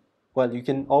 Well, you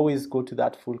can always go to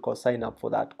that full course, sign up for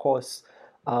that course,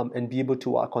 and be able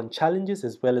to work on challenges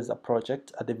as well as a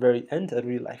project at the very end, a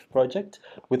real life project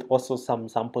with also some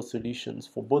sample solutions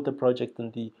for both the project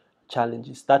and the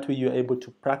challenges. That way you're able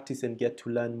to practice and get to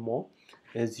learn more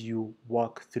as you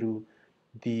walk through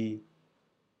the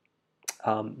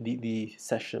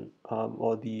session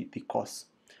or the course.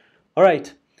 All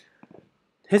right,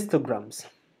 histograms.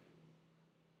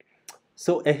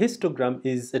 So a histogram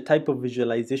is a type of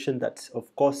visualization that,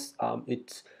 of course,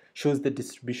 it shows the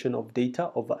distribution of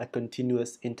data over a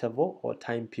continuous interval or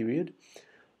time period.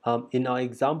 In our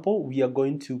example, we are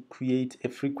going to create a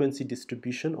frequency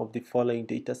distribution of the following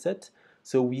data set.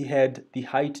 So we had the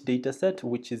height data set,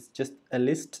 which is just a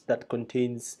list that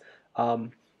contains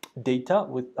data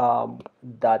with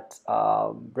that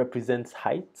represents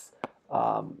heights,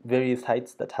 various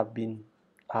heights that have been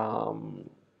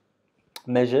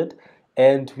measured,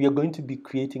 and we are going to be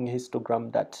creating a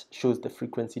histogram that shows the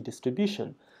frequency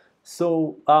distribution.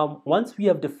 So once we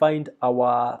have defined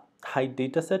our height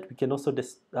data set, we can also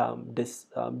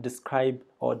describe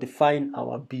or define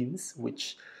our beans,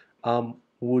 which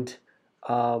would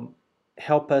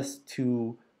help us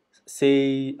to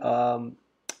say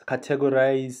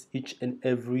categorize each and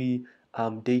every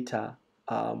data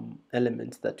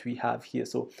element that we have here.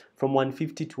 So from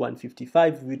 150 to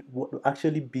 155 would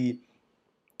actually be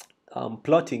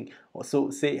plotting. So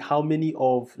say how many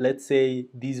of, let's say,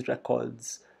 these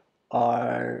records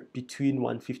are between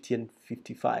 150 and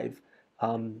 55,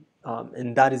 and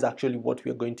that is actually what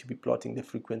we are going to be plotting, the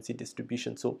frequency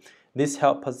distribution. So this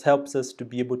helps us to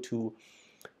be able to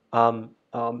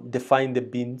define the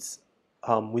bins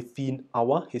within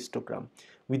our histogram.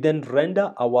 We then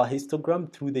render our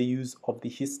histogram through the use of the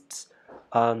hist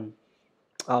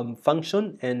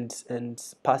function and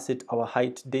pass it our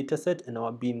height dataset and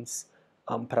our beans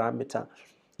parameter.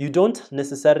 You don't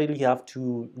necessarily have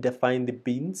to define the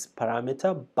beans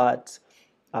parameter, but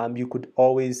you could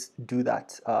always do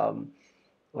that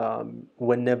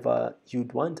whenever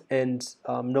you'd want. And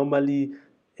normally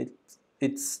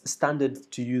it's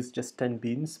standard to use just 10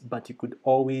 beans, but you could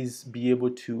always be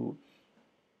able to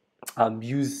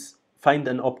find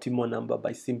an optimal number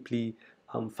by simply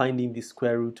finding the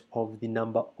square root of the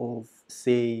number of,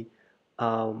 say,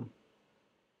 elements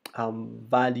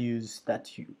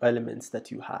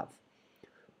that you have.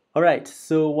 All right,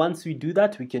 so once we do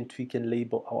that, we can tweak and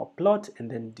label our plot and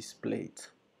then display it.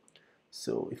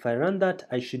 So if I run that,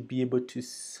 I should be able to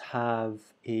have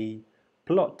a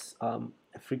plot, a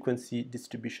frequency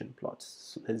distribution plot.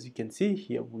 So as you can see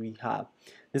here, we have,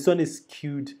 this one is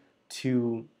skewed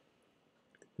to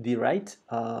the right.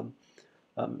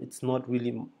 It's not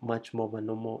really much more of a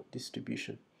normal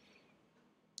distribution.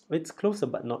 It's closer,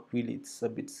 but not really. It's a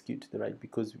bit skewed to the right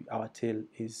because our tail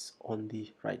is on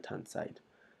the right hand side.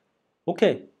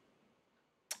 Okay.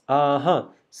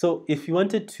 So if you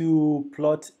wanted to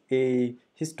plot a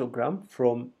histogram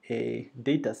from a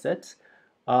data set,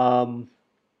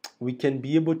 we can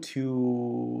be able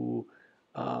to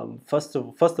first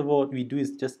of all, what we do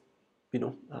is just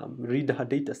read our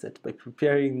data set by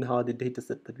preparing now the data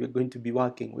set that we're going to be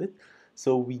working with.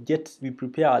 So we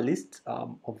prepare our list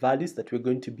of values that we're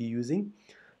going to be using.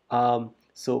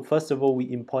 So first of all, we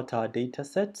import our data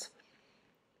set,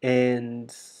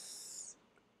 and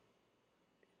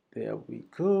there we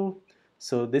go.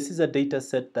 So this is a data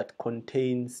set that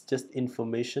contains just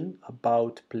information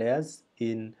about players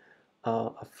in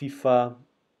a FIFA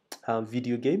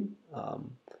video game,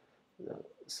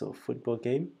 so football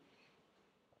game.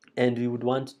 And we would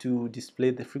want to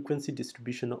display the frequency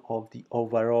distribution of the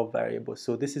overall variable.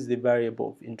 So this is the variable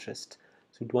of interest.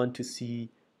 So we'd want to see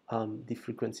the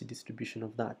frequency distribution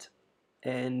of that.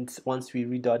 And once we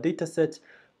read our data set,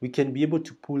 we can be able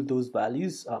to pull those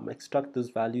values, extract those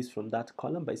values from that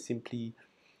column by simply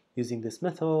using this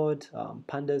method,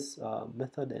 pandas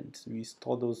method, and we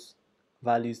store those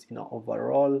values in our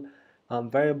overall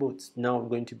variable. It's now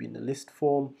going to be in a list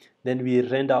form. Then we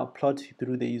render our plot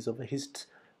through the use of a hist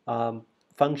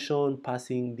function,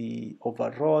 passing the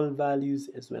overall values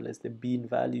as well as the bin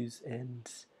values, and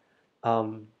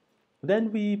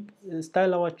then we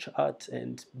style our chart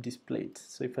and display it.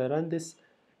 So if I run this,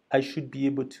 I should be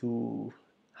able to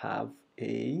have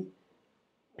a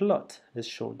plot as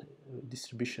shown,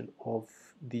 distribution of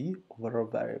the overall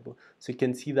variable. So you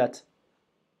can see that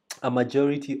a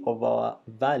majority of our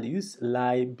values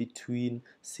lie between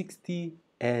 60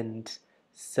 and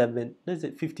 7, is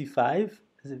it 55?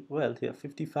 Is it, well, yeah,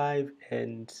 55,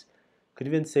 and could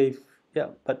even say, yeah,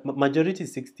 but majority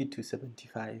is 60 to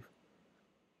 75.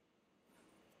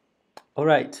 All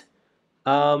right.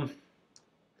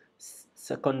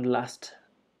 Second last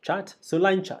chart. So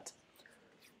line chart.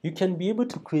 You can be able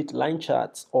to create line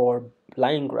charts or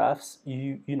line graphs,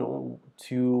 you know,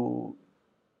 to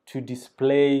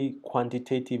display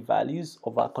quantitative values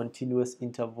of a continuous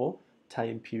interval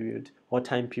time period or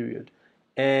time period.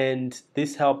 And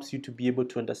this helps you to be able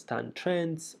to understand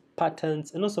trends,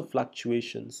 patterns, and also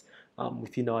fluctuations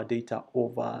within our data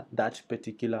over that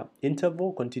particular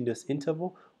interval, continuous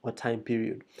interval, or time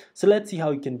period. So let's see how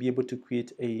you can be able to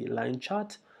create a line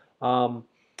chart.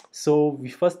 So we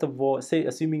first of all say,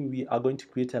 assuming we are going to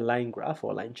create a line graph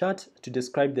or line chart to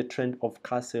describe the trend of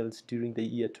car sales during the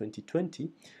year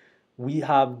 2020, we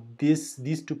have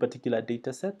these two particular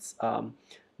data sets.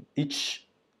 Each,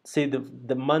 say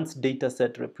the month's data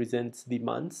set represents the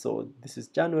month. So this is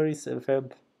January,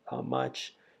 Feb,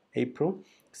 March, April,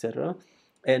 etc.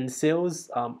 And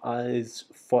sales are as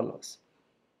follows.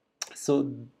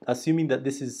 So assuming that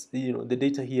this is, the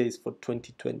data here is for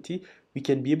 2020, we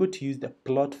can be able to use the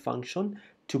plot function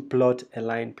to plot a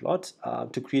line plot,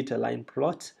 to create a line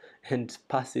plot and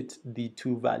pass it the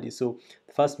two values. So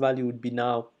the first value would be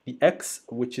now the X,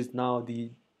 which is now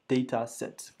the data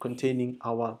set containing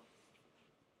our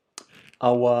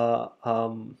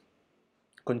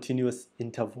continuous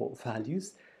interval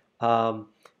values, um,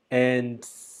 and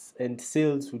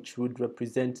sales, which would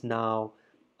represent now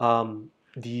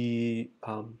the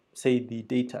say the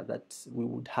data that we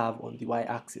would have on the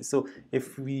y-axis. So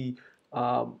if we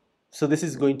so this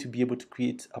is going to be able to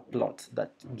create a plot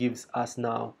that gives us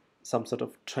now some sort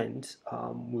of trend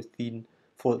within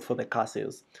for the car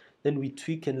sales. Then we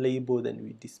tweak and label, then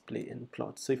we display and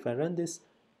plot. So if I run this,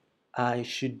 I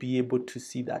should be able to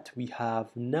see that we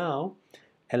have now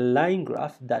a line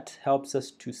graph that helps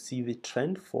us to see the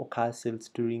trend for car sales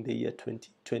during the year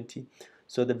 2020.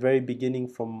 So the very beginning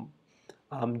from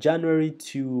January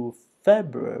to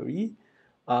February,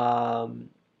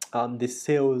 the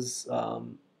sales,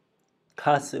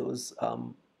 car sales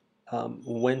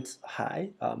went high,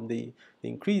 they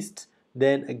increased.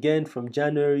 Then again from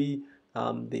January,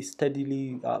 they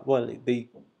steadily, they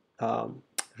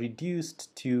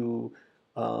reduced to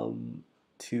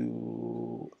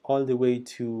all the way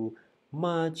to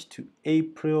March to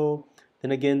April.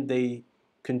 Then again they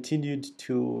continued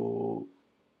to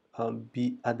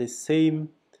be at the same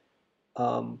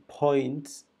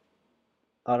point,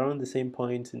 around the same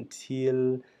point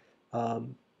until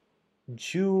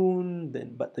June.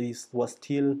 Then but this was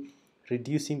still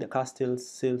reducing, the car sales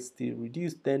still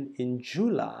reduced. Then in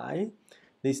July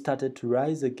they started to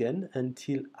rise again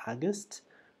until August,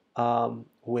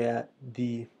 where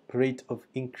the rate of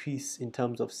increase in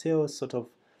terms of sales sort of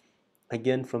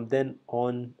again from then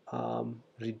on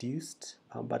reduced,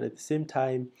 but at the same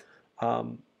time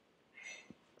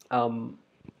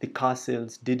the car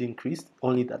sales did increase,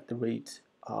 only that the rate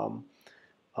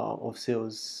of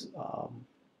sales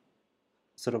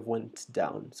sort of went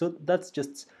down. So that's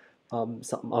just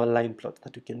some our line plot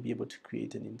that we can be able to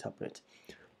create and interpret.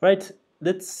 Right,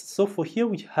 so for here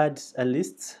we had a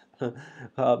list.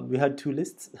 We had two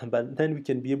lists, but then we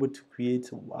can be able to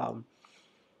create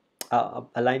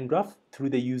a line graph through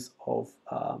the use of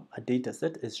a data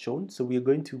set as shown. So we are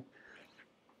going to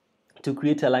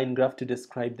create a line graph to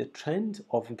describe the trend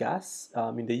of gas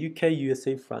in the UK,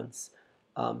 USA, France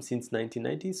since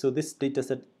 1990. So this data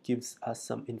set gives us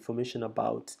some information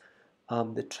about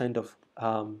the trend of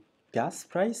gas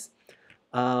price.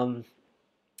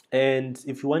 And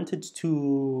if you wanted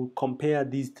to compare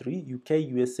these three, UK,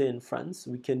 USA, and France,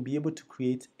 we can be able to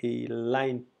create a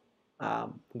line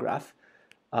graph,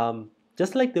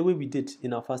 just like the way we did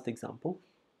in our first example.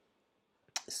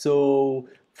 So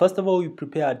first of all, we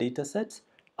prepare our data set.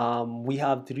 We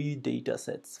have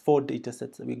four data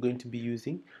sets that we're going to be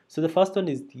using. So the first one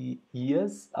is the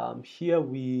years. Here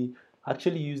we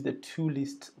actually use the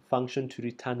toList function to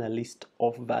return a list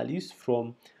of values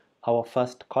from our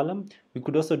first column. We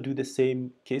could also do the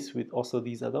same case with also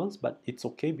these other ones, but it's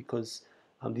okay because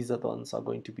these other ones are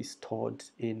going to be stored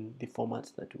in the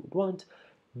format that we would want.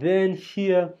 Then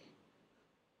here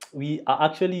we are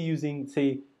actually using,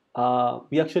 say,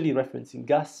 we actually referencing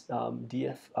gas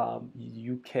DF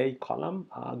UK column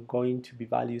are going to be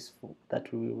values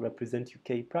that will represent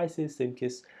UK prices. Same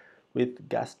case with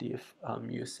gas DF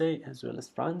USA as well as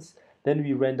France. Then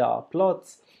we render our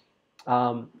plots,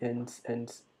 and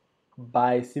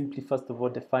by simply first of all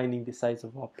defining the size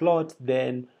of our plot,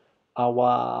 then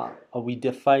we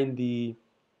define the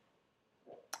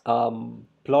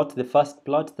plot. The first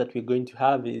plot that we're going to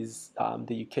have is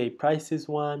the UK prices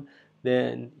one,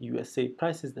 then USA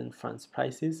prices, then France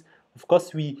prices. Of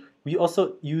course, we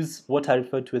also use what I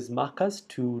refer to as markers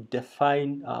to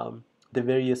define the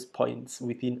various points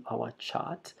within our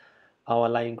chart, our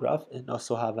line graph, and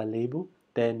also have a label.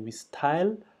 Then we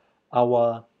style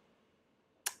our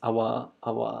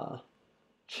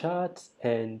chart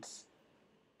and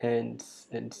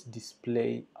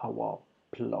display our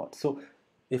plot. So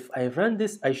if I run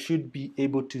this, I should be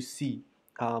able to see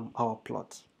our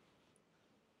plot.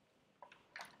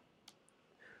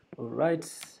 All right,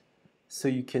 so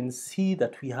you can see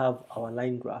that we have our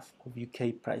line graph of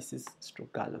UK prices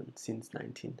stroke gallon since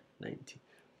 1990.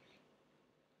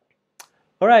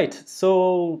 All right,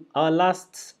 so our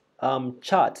last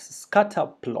chart, scatter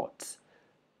plot.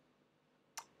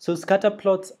 So scatter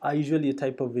plots are usually a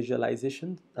type of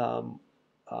visualization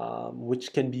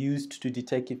which can be used to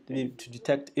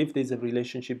detect if there's a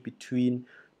relationship between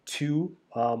two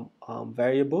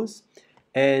variables.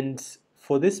 And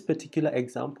for this particular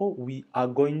example, we are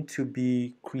going to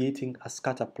be creating a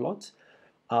scatter plot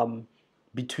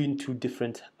between two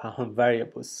different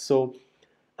variables. So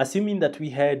assuming that we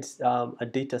had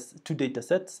two data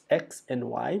sets, X and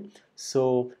Y.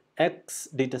 So X,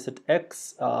 dataset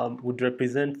X would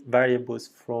represent variables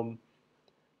from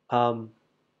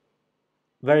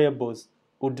variables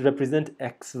would represent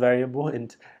X variable,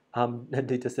 and the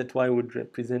dataset Y would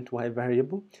represent Y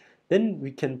variable. Then we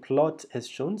can plot as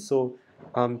shown. So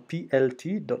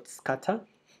plt.scatter,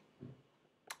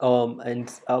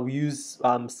 and we use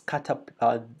scatter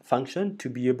function to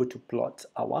be able to plot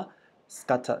our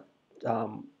scatter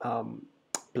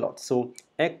plot. So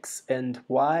X and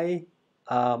Y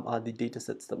are the data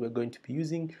sets that we're going to be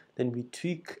using. Then we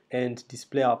tweak and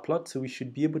display our plot. So we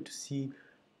should be able to see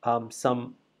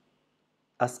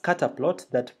a scatter plot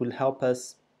that will help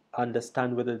us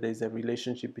understand whether there's a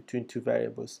relationship between two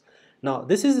variables. Now,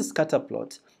 this is a scatter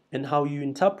plot, and how you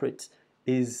interpret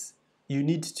is you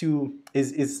need to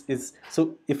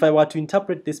so if I were to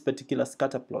interpret this particular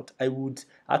scatter plot, I would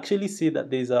actually say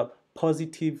that there's a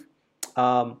positive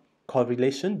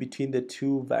correlation between the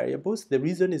two variables. The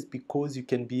reason is because you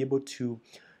can be able to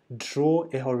draw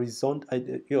a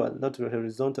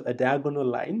a diagonal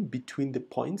line between the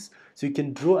points. So you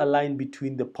can draw a line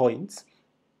between the points,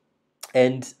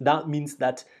 and that means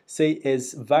that, say,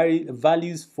 as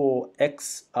values for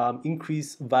X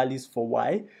increase, values for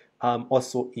Y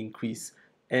also increase,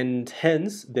 and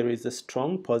hence there is a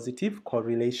strong positive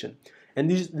correlation. And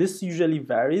this usually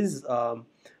varies.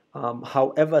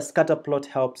 However, scatterplot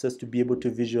helps us to be able to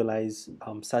visualize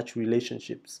such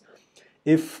relationships.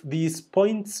 If these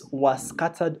points were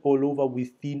scattered all over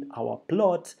within our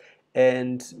plot,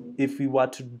 and if we were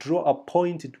to draw a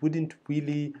point, it wouldn't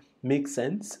really make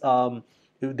sense.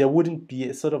 There wouldn't be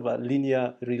a sort of a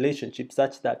linear relationship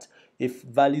such that if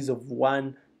values of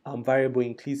one variable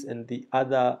increase and the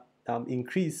other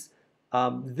increase,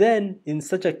 then in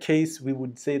such a case we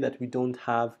would say that we don't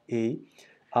have a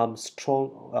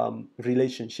strong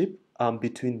relationship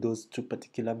between those two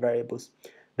particular variables.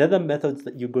 The other methods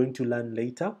that you're going to learn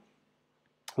later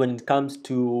when it comes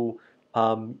to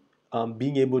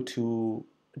being able to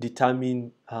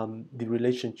determine the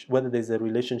relationship, whether there's a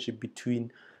relationship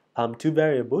between two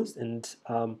variables, and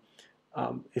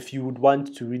if you would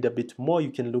want to read a bit more,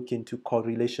 you can look into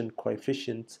correlation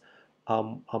coefficients,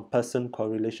 Pearson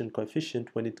correlation coefficient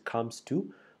when it comes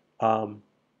to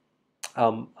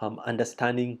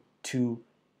understanding the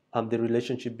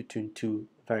relationship between two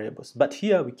variables. But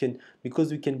here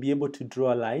because we can be able to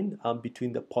draw a line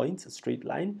between the points, a straight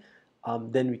line,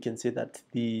 then we can say that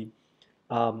the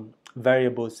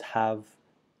variables have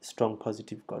strong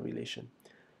positive correlation.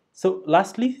 So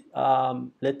lastly,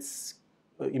 let's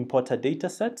import a data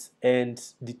set and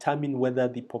determine whether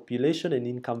the population and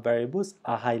income variables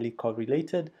are highly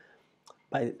correlated.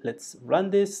 Let's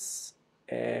run this,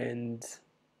 and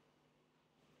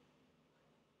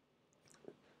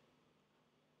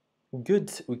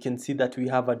Good. We can see that we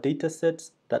have a data set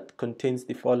that contains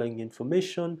the following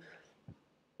information.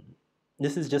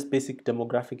 This is just basic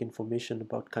demographic information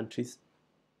about countries.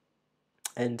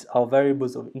 And our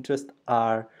variables of interest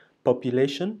are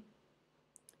population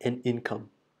and income.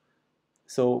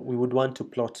 So we would want to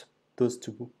plot those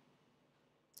two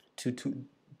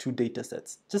data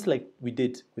sets, just like we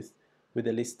did with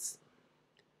the lists.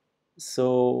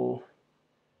 So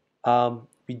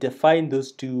we define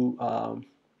those two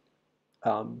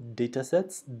data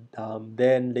sets.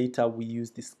 Then later we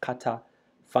use the scatter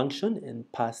function and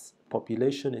pass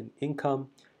population and income.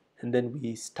 And then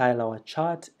we style our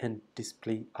chart and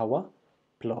display our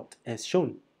plot as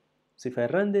shown. So if I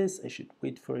run this, I should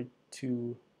wait for it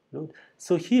to load.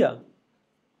 So here,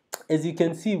 as you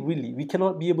can see, really, we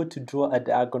cannot be able to draw a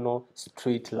diagonal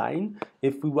straight line.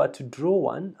 If we were to draw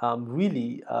one,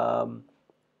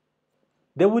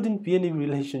 there wouldn't be any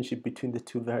relationship between the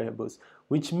two variables,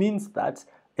 which means that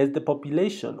as the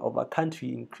population of a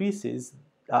country increases,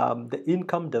 the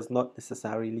income does not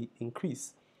necessarily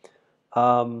increase.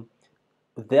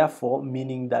 Therefore,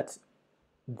 meaning that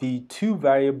the two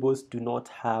variables do not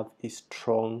have a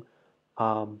strong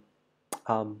are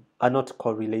not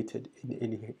correlated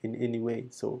in any way.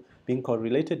 So being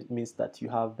correlated means that you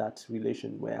have that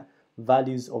relation where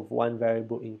values of one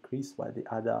variable increase while the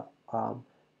other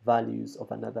values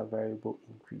of another variable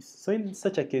increase. So in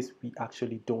such a case, we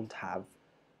actually don't have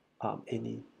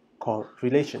any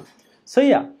correlation. So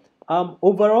yeah,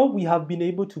 overall, we have been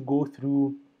able to go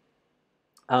through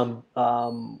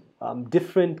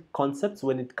different concepts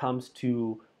when it comes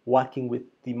to working with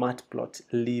the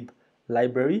Matplotlib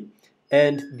library.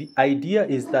 And the idea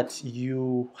is that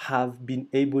you have been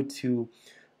able to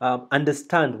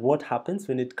understand what happens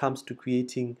when it comes to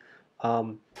creating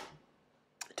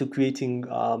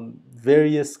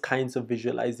various kinds of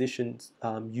visualizations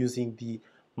using the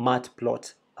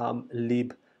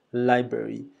Matplotlib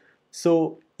library.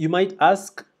 So you might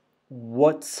ask,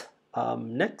 what's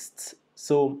next?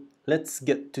 So let's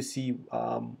get to see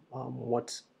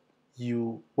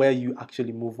where you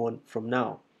actually move on from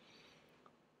now.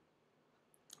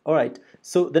 All right,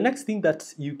 so the next thing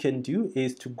that you can do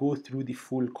is to go through the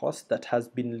full course that has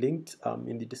been linked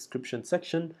in the description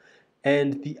section.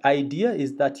 And the idea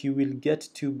is that you will get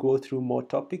to go through more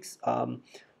topics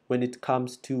when it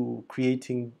comes to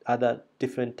creating other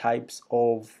different types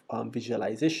of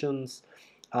visualizations.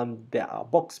 There are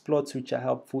box plots which are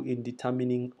helpful in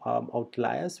determining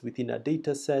outliers within a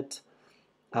data set,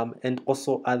 and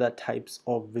also other types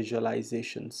of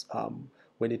visualizations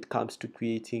when it comes to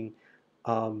creating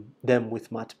them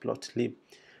with Matplotlib.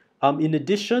 In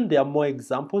addition, there are more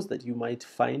examples that you might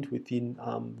find within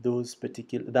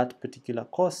that particular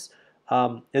course,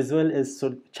 as well as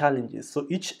challenges. So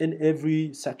each and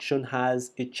every section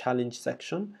has a challenge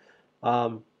section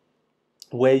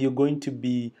where you're going to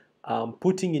be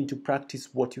putting into practice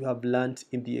what you have learned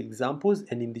in the examples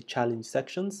and in the challenge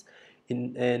sections.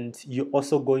 And you're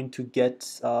also going to get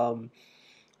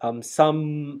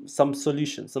some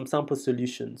solutions, some sample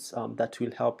solutions that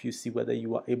will help you see whether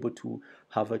you are able to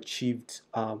have achieved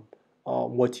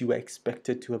what you were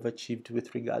expected to have achieved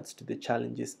with regards to the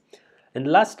challenges. And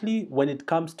lastly, when it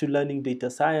comes to learning data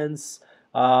science,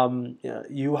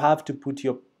 you have to put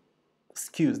your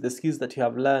the skills that you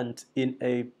have learned in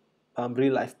a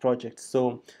real life project.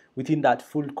 So within that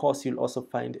full course, you'll also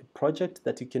find a project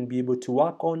that you can be able to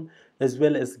work on, as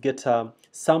well as get a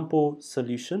sample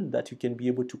solution that you can be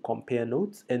able to compare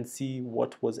notes and see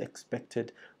what was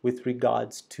expected with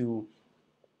regards to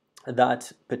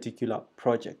that particular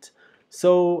project.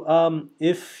 So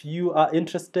if you are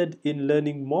interested in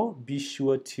learning more, be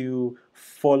sure to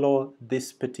follow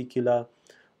this particular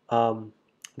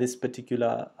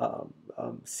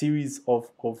series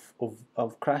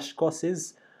of crash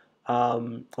courses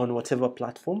on whatever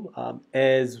platform,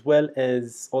 as well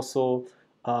as also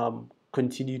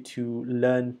continue to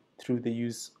learn through the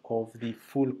use of the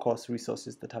full course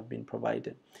resources that have been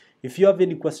provided. If you have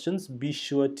any questions, be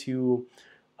sure to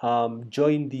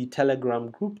join the Telegram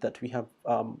group that we have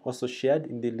also shared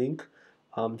in the link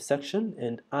section,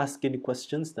 and ask any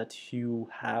questions that you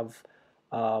have.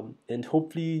 And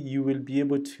hopefully you will be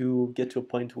able to get to a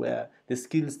point where the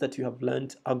skills that you have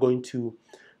learned are going to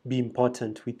be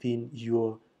important within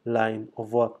your line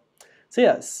of work. So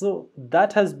yeah, so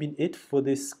that has been it for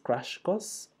this crash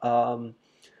course. All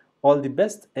the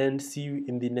best, and see you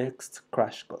in the next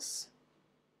crash course.